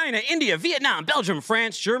here. China, India, Vietnam, Belgium,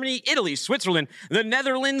 France, Germany, Italy, Switzerland, the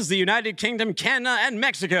Netherlands, the United Kingdom, Canada, and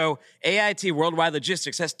Mexico. AIT Worldwide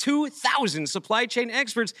Logistics has 2,000 supply chain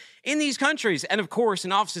experts in these countries and, of course,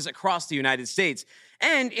 in offices across the United States.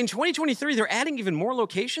 And in 2023, they're adding even more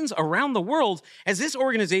locations around the world as this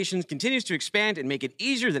organization continues to expand and make it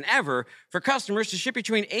easier than ever for customers to ship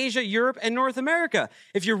between Asia, Europe, and North America.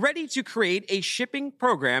 If you're ready to create a shipping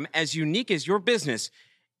program as unique as your business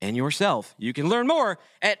and yourself, you can learn more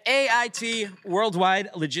at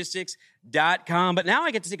AITWorldwideLogistics.com. But now I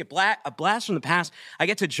get to take a blast from the past. I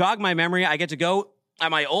get to jog my memory. I get to go at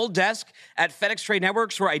my old desk at FedEx Trade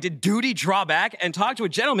Networks, where I did duty drawback, and talk to a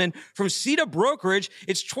gentleman from CETA Brokerage.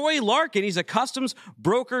 It's Troy Larkin. He's a customs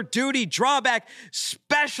broker, duty drawback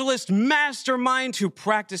specialist mastermind who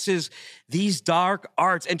practices these dark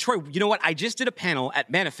arts. And Troy, you know what? I just did a panel at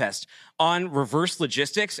Manifest on reverse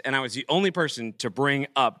logistics, and I was the only person to bring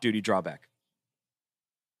up duty drawback.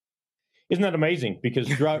 Isn't that amazing? Because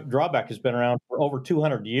drawback has been around for over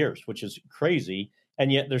 200 years, which is crazy. And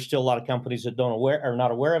yet there's still a lot of companies that are not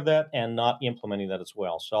aware of that and not implementing that as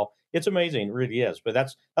well. So it's amazing. It really is. But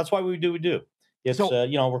that's why we do what we do. It's,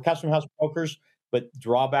 we're custom house brokers, but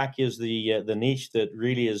drawback is the niche that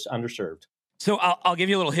really is underserved. So I'll give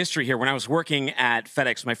you a little history here. When I was working at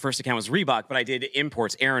FedEx, my first account was Reebok, but I did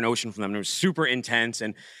imports, air and ocean from them. And it was super intense.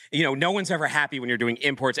 And, no one's ever happy when you're doing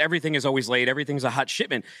imports. Everything is always late. Everything's a hot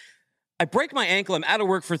shipment. I break my ankle. I'm out of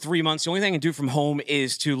work for 3 months. The only thing I can do from home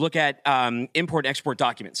is to look at import and export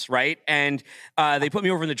documents, right? And they put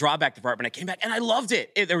me over in the drawback department. I came back and I loved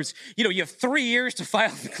it. There was, you have 3 years to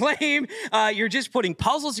file the claim. You're just putting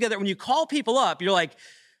puzzles together. When you call people up, you're like,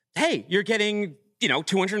 hey, you're getting,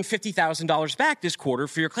 $250,000 back this quarter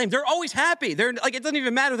for your claim. They're always happy. They're like, it doesn't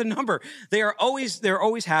even matter the number. They're always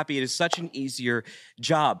happy. It is such an easier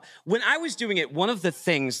job. When I was doing it, one of the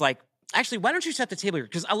things actually, why don't you set the table here?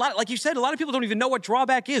 Because like you said, a lot of people don't even know what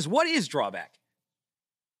drawback is. What is drawback?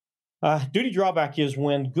 Duty drawback is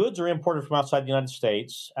when goods are imported from outside the United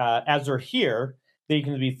States. As they're here, they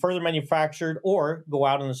can be further manufactured or go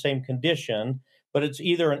out in the same condition, but it's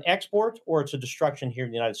either an export or it's a destruction here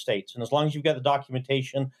in the United States. And as long as you've got the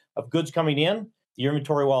documentation of goods coming in, the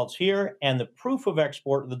inventory while it's here, and the proof of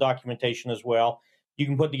export of the documentation as well, you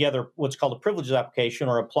can put together what's called a privileges application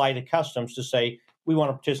or apply to customs to say, we want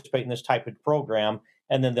to participate in this type of program,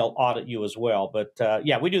 and then they'll audit you as well. But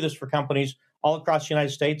we do this for companies all across the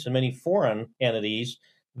United States and many foreign entities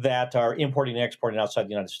that are importing and exporting outside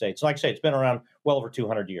the United States. Like I say, it's been around well over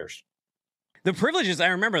 200 years. The privileges, I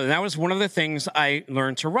remember, that was one of the things I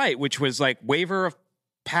learned to write, which was like waiver of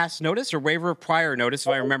past notice or waiver of prior notice.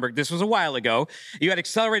 If I remember, this was a while ago. You had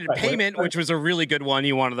accelerated payment, which was a really good one.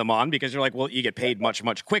 You wanted them on because you're like, well, you get paid much,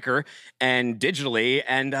 much quicker and digitally.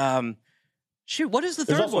 And what is the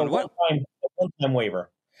third one? A one-time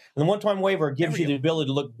waiver. And the one-time waiver gives you the ability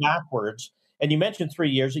to look backwards. And you mentioned 3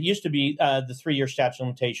 years. It used to be the 3-year statute of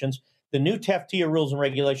limitations. The new TEFTA rules and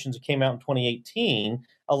regulations that came out in 2018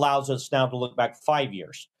 allows us now to look back 5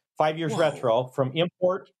 years. 5 years retro from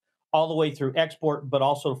import all the way through export, but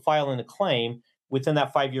also filing a claim within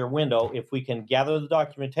that 5-year window. If we can gather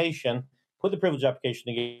documentation, put the privilege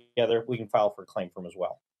application together, we can file for a claim from as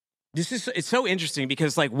well. It's so interesting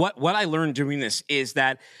because like what I learned doing this is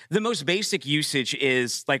that the most basic usage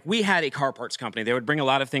is like we had a car parts company. They would bring a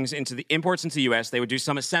lot of things into the imports into the US. They would do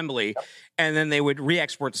some assembly and then they would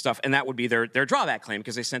re-export stuff. And that would be their drawback claim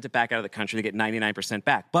because they sent it back out of the country. They get 99%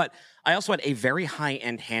 back. But I also had a very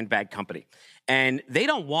high-end handbag company. And they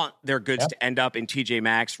don't want their goods to end up in TJ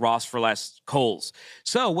Maxx, Ross for Less, Kohl's.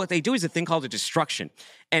 So what they do is a thing called a destruction.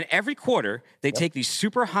 And every quarter, they take these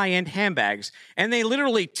super high-end handbags and they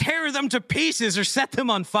literally tear them to pieces or set them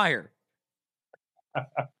on fire.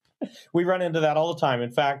 We run into that all the time.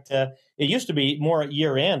 In fact, it used to be more at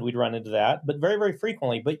year-end we'd run into that, but very, very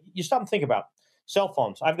frequently. But you stop and think about cell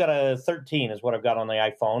phones. I've got a 13 is what I've got on the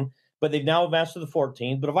iPhone, but they've now advanced to the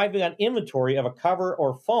 14. But if I've got inventory of a cover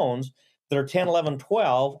or phones that are 10, 11,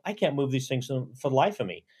 12, I can't move these things for the life of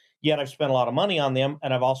me. Yet I've spent a lot of money on them,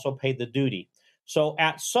 and I've also paid the duty. So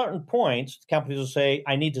at certain points, companies will say,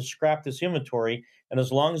 I need to scrap this inventory. And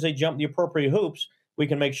as long as they jump the appropriate hoops, we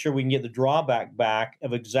can make sure we can get the drawback back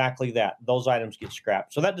of exactly that. Those items get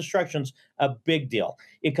scrapped. So that destruction's a big deal.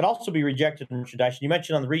 It could also be rejected merchandise. You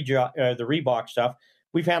mentioned on the Reebok stuff,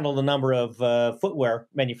 we've handled a number of footwear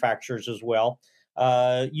manufacturers as well.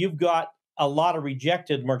 You've got a lot of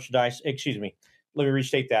rejected merchandise. Excuse me. Let me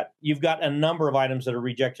restate that. You've got a number of items that are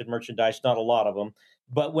rejected merchandise, not a lot of them.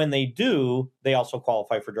 But when they do, they also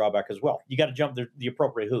qualify for drawback as well. You got to jump the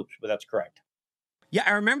appropriate hoops, but that's correct. Yeah,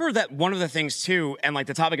 I remember that one of the things too, and like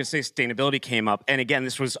the topic of sustainability came up. And again,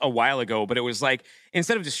 this was a while ago, but it was like,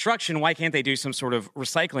 instead of destruction, why can't they do some sort of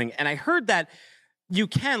recycling? And I heard that you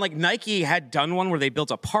can, like Nike had done one where they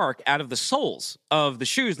built a park out of the soles of the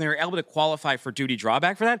shoes, and they were able to qualify for duty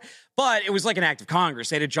drawback for that. But it was like an act of Congress.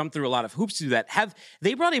 They had to jump through a lot of hoops to do that. Have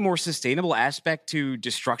they brought a more sustainable aspect to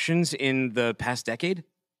destructions in the past decade?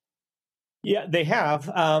 Yeah, they have.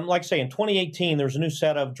 Like I say, in 2018, there's a new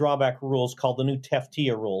set of drawback rules called the new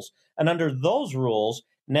TEFTA rules. And under those rules,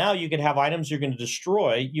 now you could have items you're going to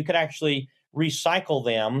destroy. You could actually recycle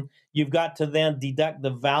them. You've got to then deduct the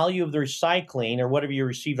value of the recycling or whatever you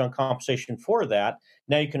received on compensation for that.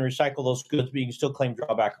 Now you can recycle those goods, but you can still claim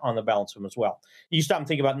drawback on the balance of them as well. You stop and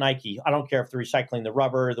think about Nike. I don't care if they're recycling the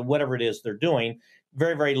rubber, whatever it is they're doing.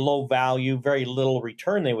 Very, very low value, very little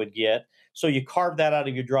return they would get. So you carve that out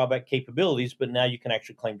of your drawback capabilities, but now you can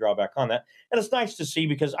actually claim drawback on that. And it's nice to see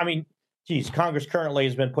because, I mean, Congress currently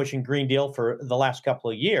has been pushing Green Deal for the last couple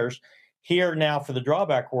of years. Here now for the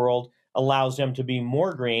drawback world allows them to be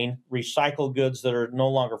more green, recycle goods that are no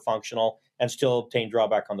longer functional, and still obtain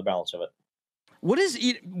drawback on the balance of it. What is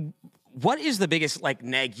the biggest like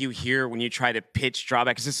neg you hear when you try to pitch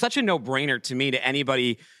drawback? Because it's such a no-brainer to me to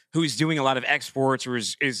anybody who's doing a lot of exports or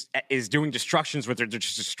is doing destructions where they're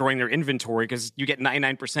just destroying their inventory because you get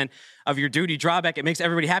 99% of your duty drawback. It makes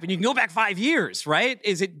everybody happy. And you can go back 5 years, right?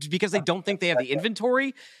 Is it because they don't think they have the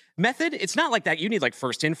inventory method? It's not like that. You need like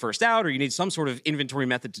first in, first out, or you need some sort of inventory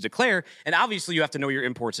method to declare. And obviously you have to know your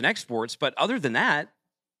imports and exports. But other than that,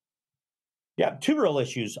 yeah, two real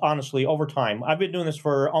issues, honestly, over time. I've been doing this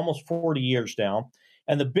for almost 40 years now.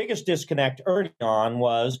 And the biggest disconnect early on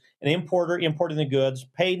was an importer importing the goods,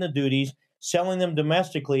 paying the duties, selling them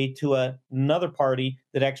domestically to another party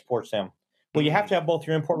that exports them. Well, you have to have both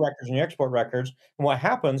your import records and your export records. And what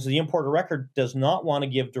happens, the importer record does not want to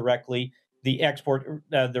give directly the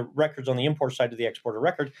records on the import side to the exporter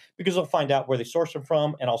record because they'll find out where they source them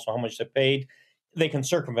from and also how much they paid. They can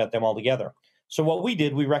circumvent them altogether. So what we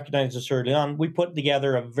did, we recognized this early on. We put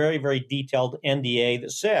together a very, very detailed NDA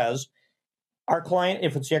that says our client,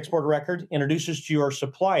 if it's the exporter record, introduces to your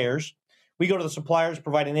suppliers. We go to the suppliers,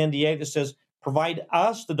 provide an NDA that says, provide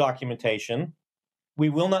us the documentation. We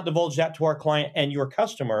will not divulge that to our client and your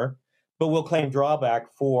customer, but we'll claim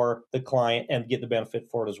drawback for the client and get the benefit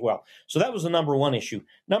for it as well. So that was the number one issue.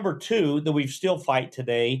 Number two that we still fight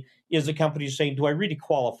today is the company saying, do I really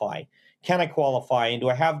qualify? Can I qualify? And do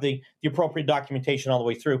I have the appropriate documentation all the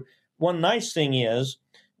way through? One nice thing is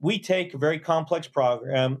we take a very complex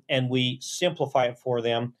program and we simplify it for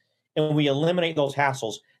them, and we eliminate those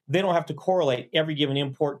hassles. They don't have to correlate every given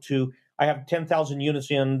import to, I have 10,000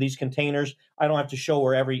 units in these containers. I don't have to show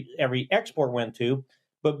where every export went to,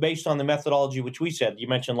 but based on the methodology, which we said, you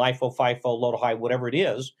mentioned LIFO, FIFO, low to high, whatever it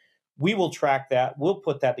is, we will track that. We'll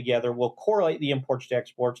put that together. We'll correlate the imports to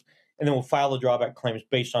exports, and then we'll file the drawback claims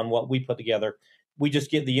based on what we put together. We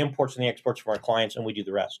just get the imports and the exports from our clients, and we do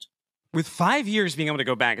the rest. With 5 years being able to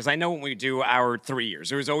go back, because I know when we do our 3 years,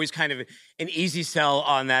 there was always kind of an easy sell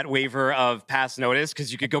on that waiver of past notice,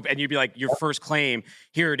 because you could go and you'd be like, your first claim,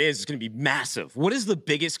 here it is, it's going to be massive. What is the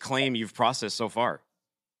biggest claim you've processed so far?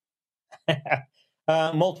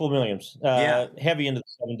 Multiple millions, heavy into the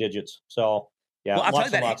 7 digits. So yeah, well,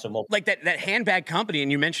 lots and lots of multiple. Like that handbag company, and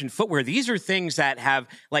you mentioned footwear. These are things that have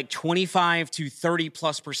like 25 to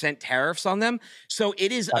 30+% tariffs on them. So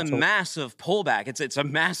it is a massive pullback. It's a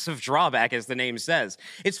massive drawback, as the name says.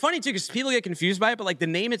 It's funny too, because people get confused by it, but like the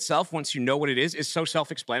name itself, once you know what it is so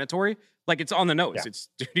self-explanatory. Like it's on the nose. Yeah. It's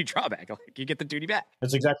duty drawback. Like you get the duty back.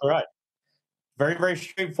 That's exactly right. Very, very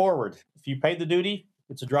straightforward. If you paid the duty,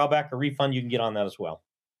 it's a drawback or refund. You can get on that as well.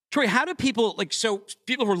 Troy, how do people, so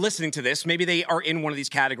people who are listening to this, maybe they are in one of these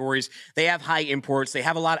categories. They have high imports. They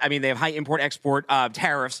have they have high import-export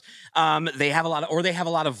tariffs. They have a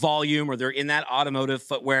lot of volume, or they're in that automotive,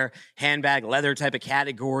 footwear, handbag, leather type of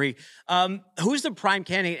category. Who's the prime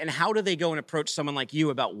candidate, and how do they go and approach someone like you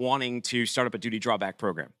about wanting to start up a duty drawback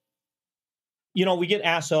program? You know, we get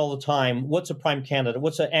asked all the time, what's a prime candidate?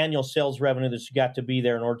 What's the annual sales revenue that's got to be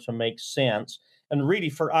there in order to make sense? And really,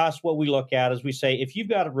 for us, what we look at is we say, if you've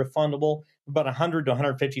got a refundable about $100,000 to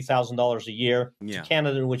 $150,000 a year, it's a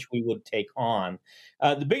candidate in which we would take on.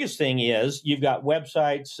 The biggest thing is you've got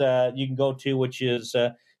websites you can go to, which is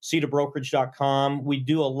cedarbrokerage.com. We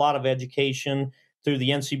do a lot of education through the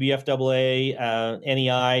NCBFAA,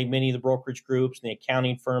 NEI, many of the brokerage groups, and the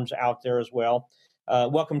accounting firms out there as well.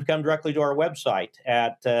 Welcome to come directly to our website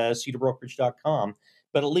at cedarbrokerage.com.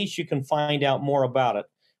 But at least you can find out more about it.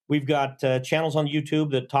 We've got channels on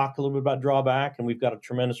YouTube that talk a little bit about drawback, and we've got a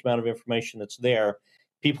tremendous amount of information that's there.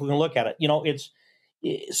 People can look at it. You know, it's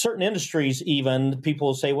certain industries, even people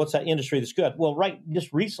will say, what's that industry that's good? Well,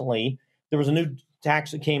 just recently, there was a new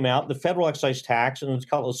tax that came out, the federal excise tax, and it's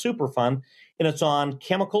called a super fund, and it's on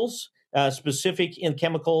chemicals, specific in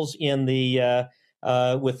chemicals in the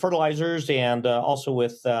with fertilizers and also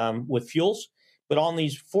with fuels. But on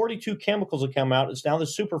these 42 chemicals that come out, it's now the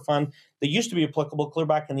super fund that used to be applicable clear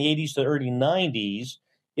back in the 80s to early 90s.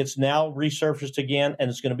 It's now resurfaced again, and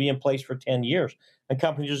it's going to be in place for 10 years. And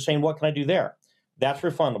companies are saying, what can I do there? That's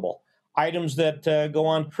refundable. Items that go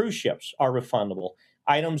on cruise ships are refundable.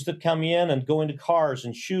 Items that come in and go into cars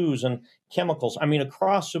and shoes and chemicals. I mean,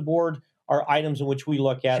 across the board are items in which we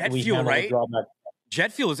look at. Jet we fuel, handle right? the drawback.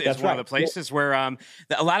 Jet fuel is one of the places where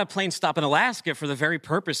a lot of planes stop in Alaska for the very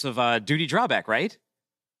purpose of duty drawback, right?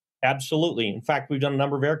 Absolutely. In fact, we've done a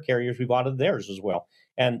number of air carriers. We've audited theirs as well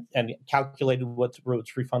and calculated what's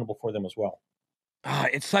refundable for them as well.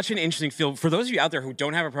 It's such an interesting field. For those of you out there who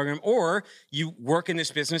don't have a program or you work in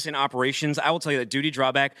this business in operations, I will tell you that duty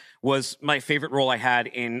drawback was my favorite role I had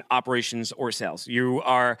in operations or sales. You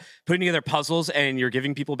are putting together puzzles and you're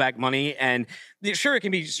giving people back money. And sure, it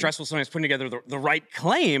can be stressful sometimes putting together the right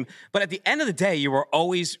claim. But at the end of the day, you are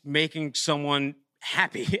always making someone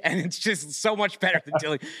happy. And it's just so much better than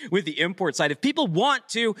dealing with the import side. If people want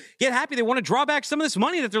to get happy, they want to draw back some of this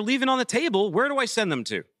money that they're leaving on the table, where do I send them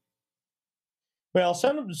to? Well,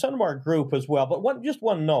 send them to our group as well. But just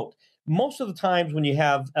one note. Most of the times when you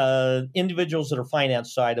have individuals that are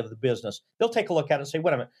finance side of the business, they'll take a look at it and say,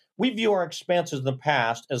 wait a minute, we view our expenses in the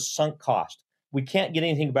past as sunk cost. We can't get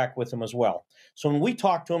anything back with them as well. So when we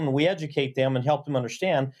talk to them and we educate them and help them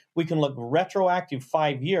understand, we can look retroactive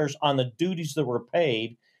 5 years on the duties that were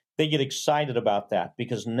paid. They get excited about that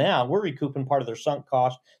because now we're recouping part of their sunk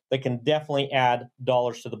cost. They can definitely add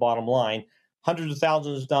dollars to the bottom line. Hundreds of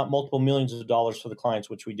thousands, not multiple millions of dollars for the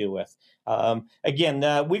clients, which we do with.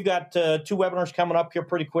 Again, we've got 2 webinars coming up here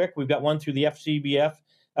pretty quick. We've got one through the FCBF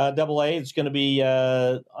AA. It's going to be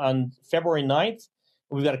on February 9th.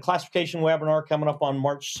 We've got a classification webinar coming up on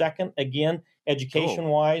March 2nd. Again,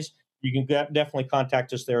 education-wise, you can definitely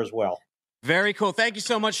contact us there as well. Very cool. Thank you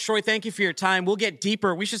so much, Troy. Thank you for your time. We'll get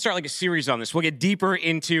deeper. We should start like a series on this. We'll get deeper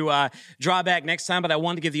into drawback next time, but I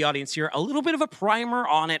wanted to give the audience here a little bit of a primer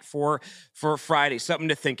on it for Friday, something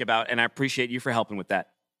to think about, and I appreciate you for helping with that.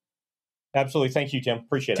 Absolutely. Thank you, Tim.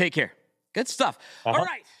 Appreciate it. Take care. Good stuff. All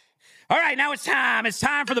right, now it's time. It's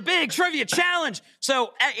time for the big trivia challenge.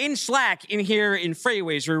 So in Slack, in here in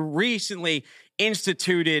Freightways, we recently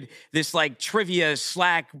instituted this like trivia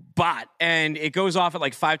Slack bot, and it goes off at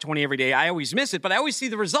like 5:20 every day. I always miss it, but I always see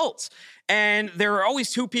the results. And there are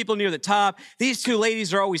always two people near the top. These two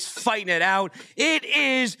ladies are always fighting it out. It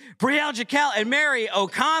is Brielle Jaquel and Mary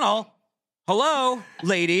O'Connell. Hello,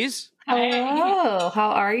 ladies. Hello, how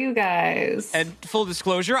are you guys? And full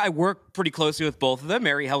disclosure, I work pretty closely with both of them.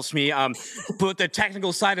 Mary helps me put the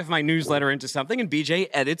technical side of my newsletter into something, and BJ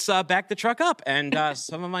edits Back the Truck Up and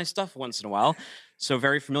some of my stuff once in a while. So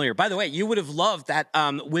very familiar. By the way, you would have loved that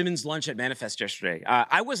women's lunch at Manifest yesterday.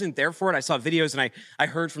 I wasn't there for it. I saw videos, and I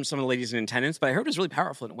heard from some of the ladies in attendance, but I heard it was really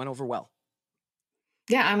powerful, and it went over well.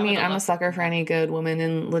 Yeah, I mean, I'm a sucker for any good women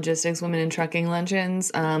in logistics, women in trucking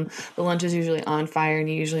luncheons. The lunch is usually on fire, and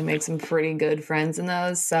you usually make some pretty good friends in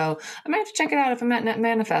those. So I might have to check it out if I'm at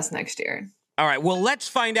Manifest next year. All right, well, let's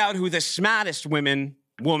find out who the smartest woman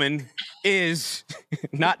is,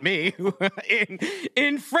 not me,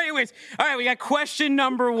 in Freightways. All right, we got question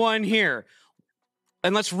number 1 here.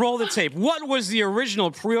 And let's roll the tape. What was the original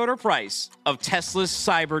pre-order price of Tesla's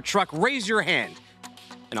Cybertruck? Raise your hand,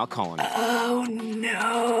 and I'll call on it. Oh,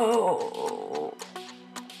 no.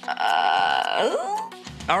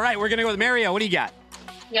 All right, we're going to go with Mario. What do you got?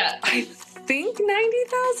 Yeah. I think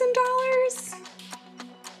 $90,000.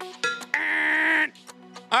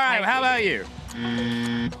 All right, how about you?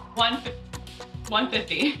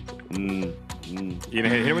 150. You're going to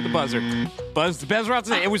hit it with the buzzer. The buzzer out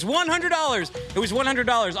today. It was $100. It was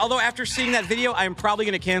 $100. Although after seeing that video, I'm probably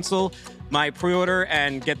going to cancel my pre-order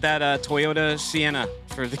and get that Toyota Sienna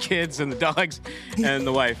for the kids and the dogs and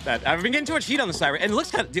the wife. I've been getting too much heat on the Cyber. And it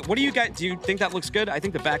looks kind of, what do you guys, do you think that looks good? I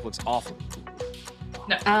think the back looks awful.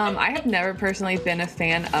 No. I have never personally been a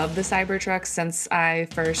fan of the Cybertruck since I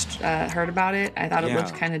first heard about it. I thought it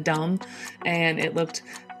looked kind of dumb and it looked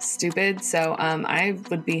stupid. So I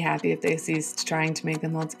would be happy if they ceased trying to make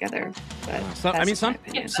them all together. But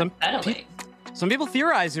some people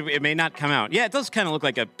theorize it may not come out. Yeah, it does kind of look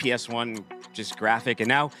like a PS1 just graphic. And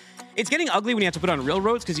now it's getting ugly when you have to put on real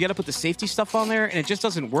roads because you got to put the safety stuff on there and it just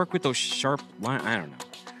doesn't work with those sharp lines.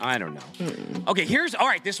 I don't know. Okay, all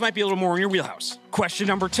right, this might be a little more in your wheelhouse. Question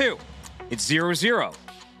number 2. It's 0-0.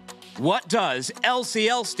 What does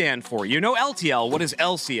LCL stand for? You know LTL. What is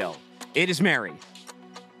LCL? It is Mary.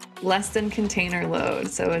 Less than container load.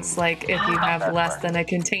 So it's like if you have less than a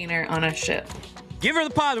container on a ship. Give her the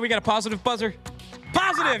positive. We got a positive buzzer.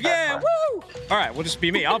 Positive, yeah, woo! All right, we'll just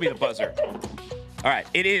be me. I'll be the buzzer. All right,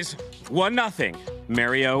 it is 1-0.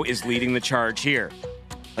 Mario is leading the charge here.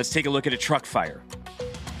 Let's take a look at a truck fire.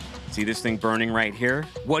 See this thing burning right here?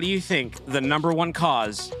 What do you think the number 1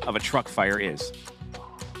 cause of a truck fire is?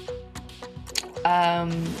 Hot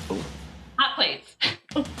plates.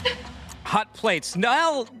 Hot plates.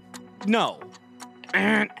 No.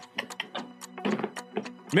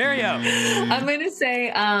 Mario. I'm going to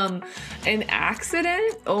say an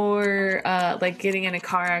accident or like getting in a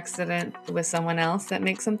car accident with someone else that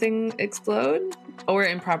makes something explode or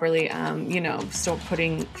improperly, still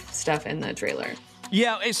putting stuff in the trailer.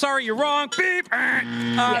 Yeah, sorry, you're wrong. Beep.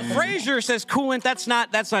 Fraser says coolant. That's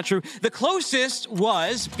not true. The closest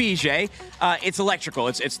was BJ. It's electrical.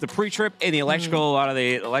 It's the pre-trip and the electrical. A lot of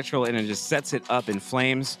the electrical, and it just sets it up in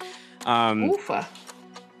flames. Oofa.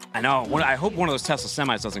 I know. I hope one of those Tesla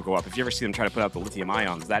semis doesn't go up. If you ever see them try to put out the lithium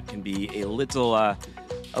ions, that can be a little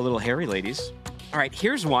hairy, ladies. All right,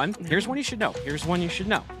 here's one. Here's one you should know.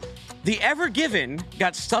 The Ever Given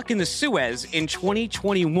got stuck in the Suez in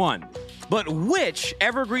 2021. But which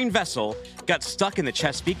Evergreen vessel got stuck in the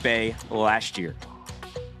Chesapeake Bay last year?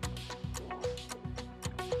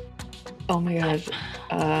 Oh my gosh.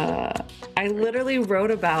 I literally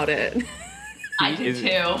wrote about it. I did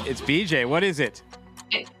too. It's BJ. What is it?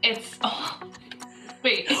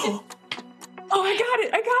 Wait. Oh, I got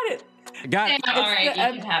it. Got it. All right, you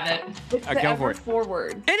can have it. It's the go for it.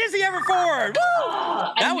 Forward. It is the Ever Forward. Woo!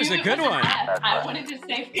 That was a good one. I wanted to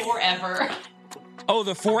say forever. Oh,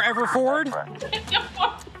 the Forever Forward?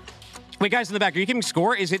 Wait, guys in the back, are you keeping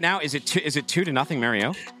score? Is it 2-0,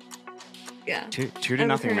 Mario? Yeah.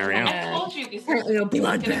 2-0, Mario. I told you this was going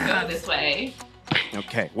to go this way.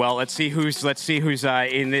 Okay, well, let's see who's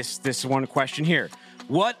in this one question here.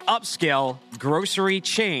 What upscale grocery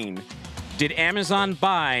chain did Amazon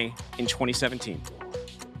buy in 2017?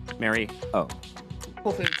 Mary O.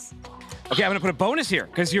 Whole Foods. Okay, I'm going to put a bonus here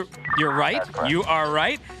because you're right. You are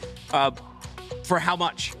right. For how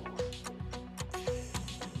much?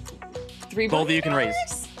 $3 billion? Both of you can raise.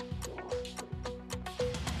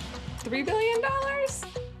 $3 billion?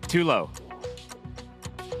 Too low.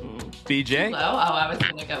 BJ? Low? Oh, I was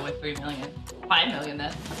going to go with 3 million. 5 million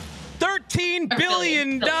then. $13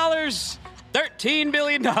 billion. $13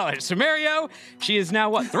 billion. So Mario, she is now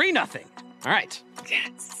what? 3-0. All right.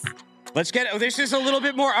 Yes. Let's get, this is a little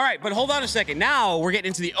bit more. All right, but hold on a second. Now we're getting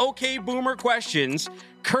into the OK Boomer questions,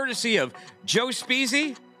 courtesy of Joe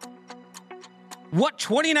Speezy. What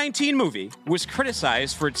 2019 movie was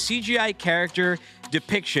criticized for its CGI character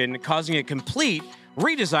depiction, causing a complete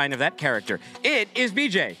redesign of that character? It is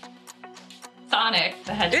BJ. Sonic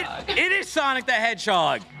the Hedgehog. It is Sonic the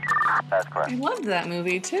Hedgehog. That's correct. I loved that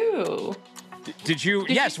movie too. Did you?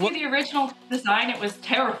 Did Yes. you see the original design? It was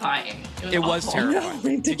terrifying. It was awful. terrifying. No,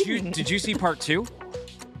 I Did you see part 2?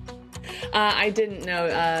 I didn't know.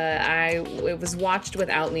 It was watched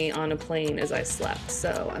without me on a plane as I slept,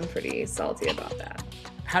 so I'm pretty salty about that.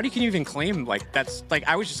 How can you even claim that's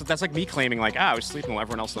like me claiming I was sleeping while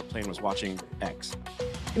everyone else on the plane was watching X,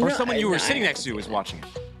 or No, someone you were no, sitting I next to was watching it.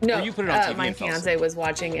 No, or you put it on TV. my and fell fiance asleep. was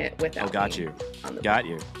watching it without. Oh, got me you. on the Got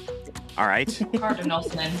you. All right.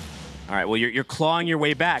 Cardinalson. All right. Well, you're clawing your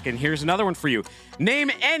way back, and here's another one for you. Name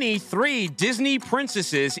any 3 Disney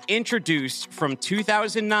princesses introduced from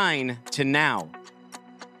 2009 to now.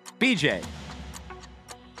 BJ.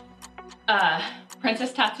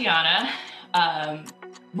 Princess Tatiana,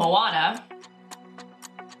 Moana,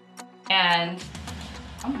 and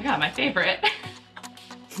oh my god, my favorite.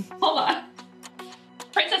 Hold on.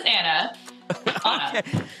 Princess Anna. Anna.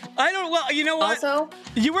 Okay. I don't. Well, you know what? Also,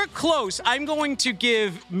 you were close. I'm going to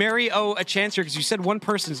give Mary O a chance here because you said one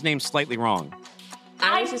person's name slightly wrong.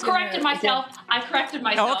 I corrected myself. I corrected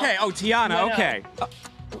myself. Oh, okay. Oh, Tiana. No. Okay.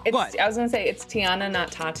 What? I was going to say it's Tiana,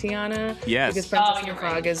 not Tatiana. Yes. Because Princess and the you're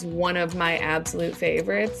Frog right. is one of my absolute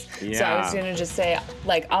favorites. So I Yeah. was going to just say,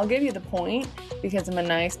 I'll give you the point because I'm a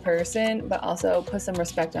nice person, but also put some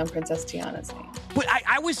respect on Princess Tiana's name. But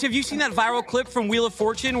have you seen that viral clip from Wheel of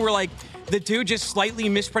Fortune where the dude just slightly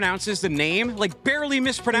mispronounces the name, barely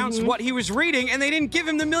mispronounced what he was reading, and they didn't give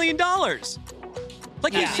him the $1 million.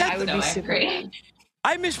 He said, I would be super mad.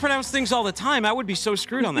 I mispronounce things all the time. I would be so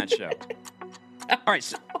screwed on that show. All right,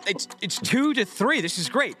 so it's 2-3. This is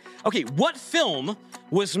great. Okay, what film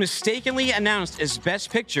was mistakenly announced as Best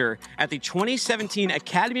Picture at the 2017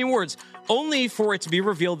 Academy Awards, only for it to be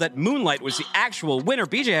revealed that Moonlight was the actual winner?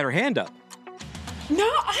 BJ had her hand up. No,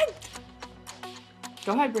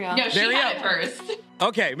 Go ahead, Brianna. No, she Mario. had it first.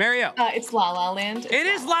 Okay, Mario. It's La La Land. It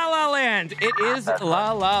is La La Land. It is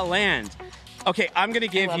La La Land. Okay, I'm going to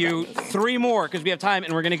give you 3 more because we have time,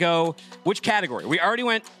 and we're going to go which category? We already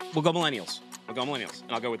went. We'll go Millennials. And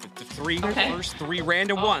I'll go with the first 3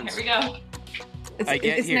 random ones. Here we go.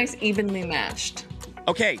 It's nice, evenly matched.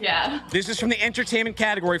 Okay. Yeah. This is from the entertainment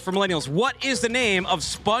category for Millennials. What is the name of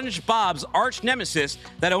SpongeBob's arch nemesis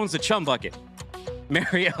that owns the Chum Bucket?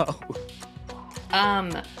 Mario.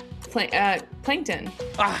 Plankton.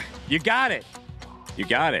 You got it.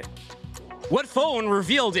 What phone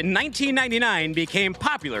revealed in 1999 became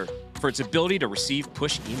popular for its ability to receive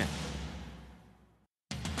push email?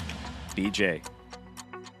 BJ.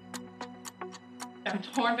 I'm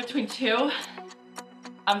torn between 2.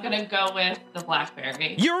 I'm going to go with the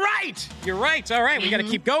BlackBerry. You're right. All right, we got to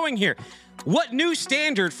keep going here. What new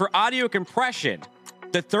standard for audio compression,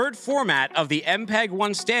 the 3rd format of the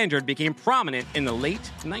MPEG-1 standard, became prominent in the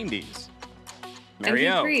late 90s?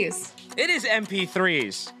 Mario. MP3s. It is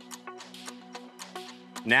MP3s.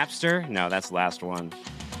 Napster? No, that's the last one.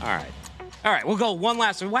 All right, we'll go one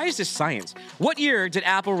last one. Why is this science? What year did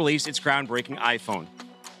Apple release its groundbreaking iPhone?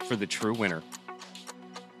 For the true winner.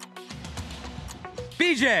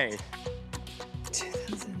 BJ.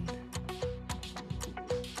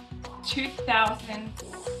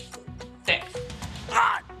 2006.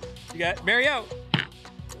 You got Mario.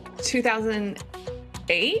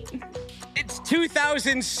 2008? It's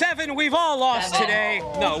 2007. We've all lost today.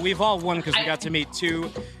 No, we've all won because we got to meet 2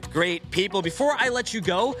 great people. Before I let you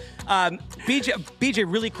go, BJ,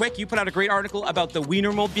 really quick, you put out a great article about the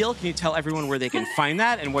Wienermobile. Can you tell everyone where they can find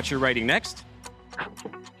that and what you're writing next?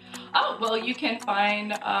 Oh, well, you can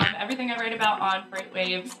find everything I write about on Freight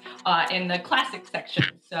Waves in the classic section.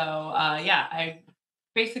 So, I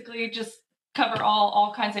basically just cover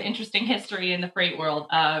all kinds of interesting history in the freight world.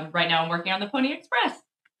 Right now, I'm working on the Pony Express.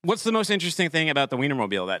 What's the most interesting thing about the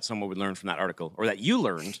Wienermobile that someone would learn from that article, or that you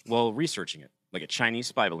learned while researching it, like a Chinese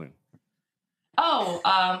spy balloon? Oh,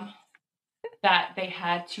 that they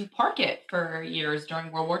had to park it for years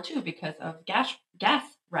during World War II because of gas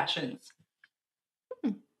rations.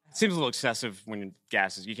 Seems a little excessive when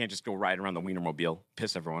gas is. You can't just go ride around the Wienermobile,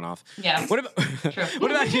 piss everyone off. Yeah. What about True. What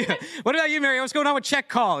about you? What about you, Mary? What's going on with Check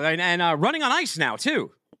Call and running on ice now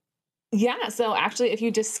too? Yeah. So actually, if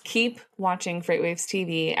you just keep watching FreightWaves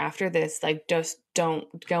TV after this, like just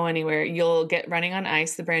don't go anywhere. You'll get Running on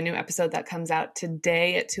Ice, the brand new episode that comes out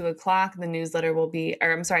today at 2:00. The newsletter will be,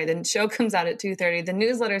 or I'm sorry, the show comes out at 2:30. The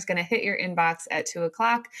newsletter is going to hit your inbox at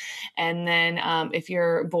 2:00. And then if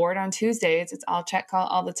you're bored on Tuesdays, it's all Check Call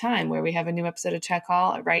all the time, where we have a new episode of Check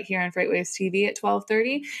Call right here on FreightWaves TV at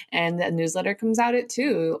 12:30. And the newsletter comes out at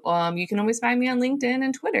 2. You can always find me on LinkedIn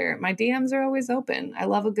and Twitter. My DMs are always open. I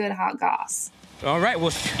love a good hot goss. All right.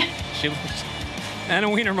 Well, and a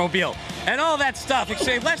Wienermobile and all that stuff.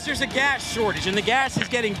 Unless there's a gas shortage, and the gas is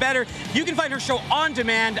getting better. You can find her show on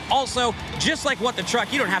demand. Also, just like What the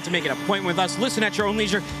Truck, you don't have to make an appointment with us. Listen at your own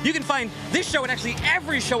leisure. You can find this show and actually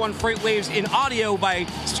every show on FreightWaves in audio by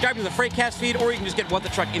subscribing to the Freightcast feed, or you can just get What the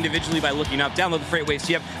Truck individually by looking up. Download the FreightWaves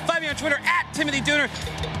TM. Find me on Twitter at Timothy Dooner.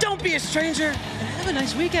 Don't be a stranger, and have a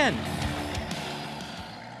nice weekend.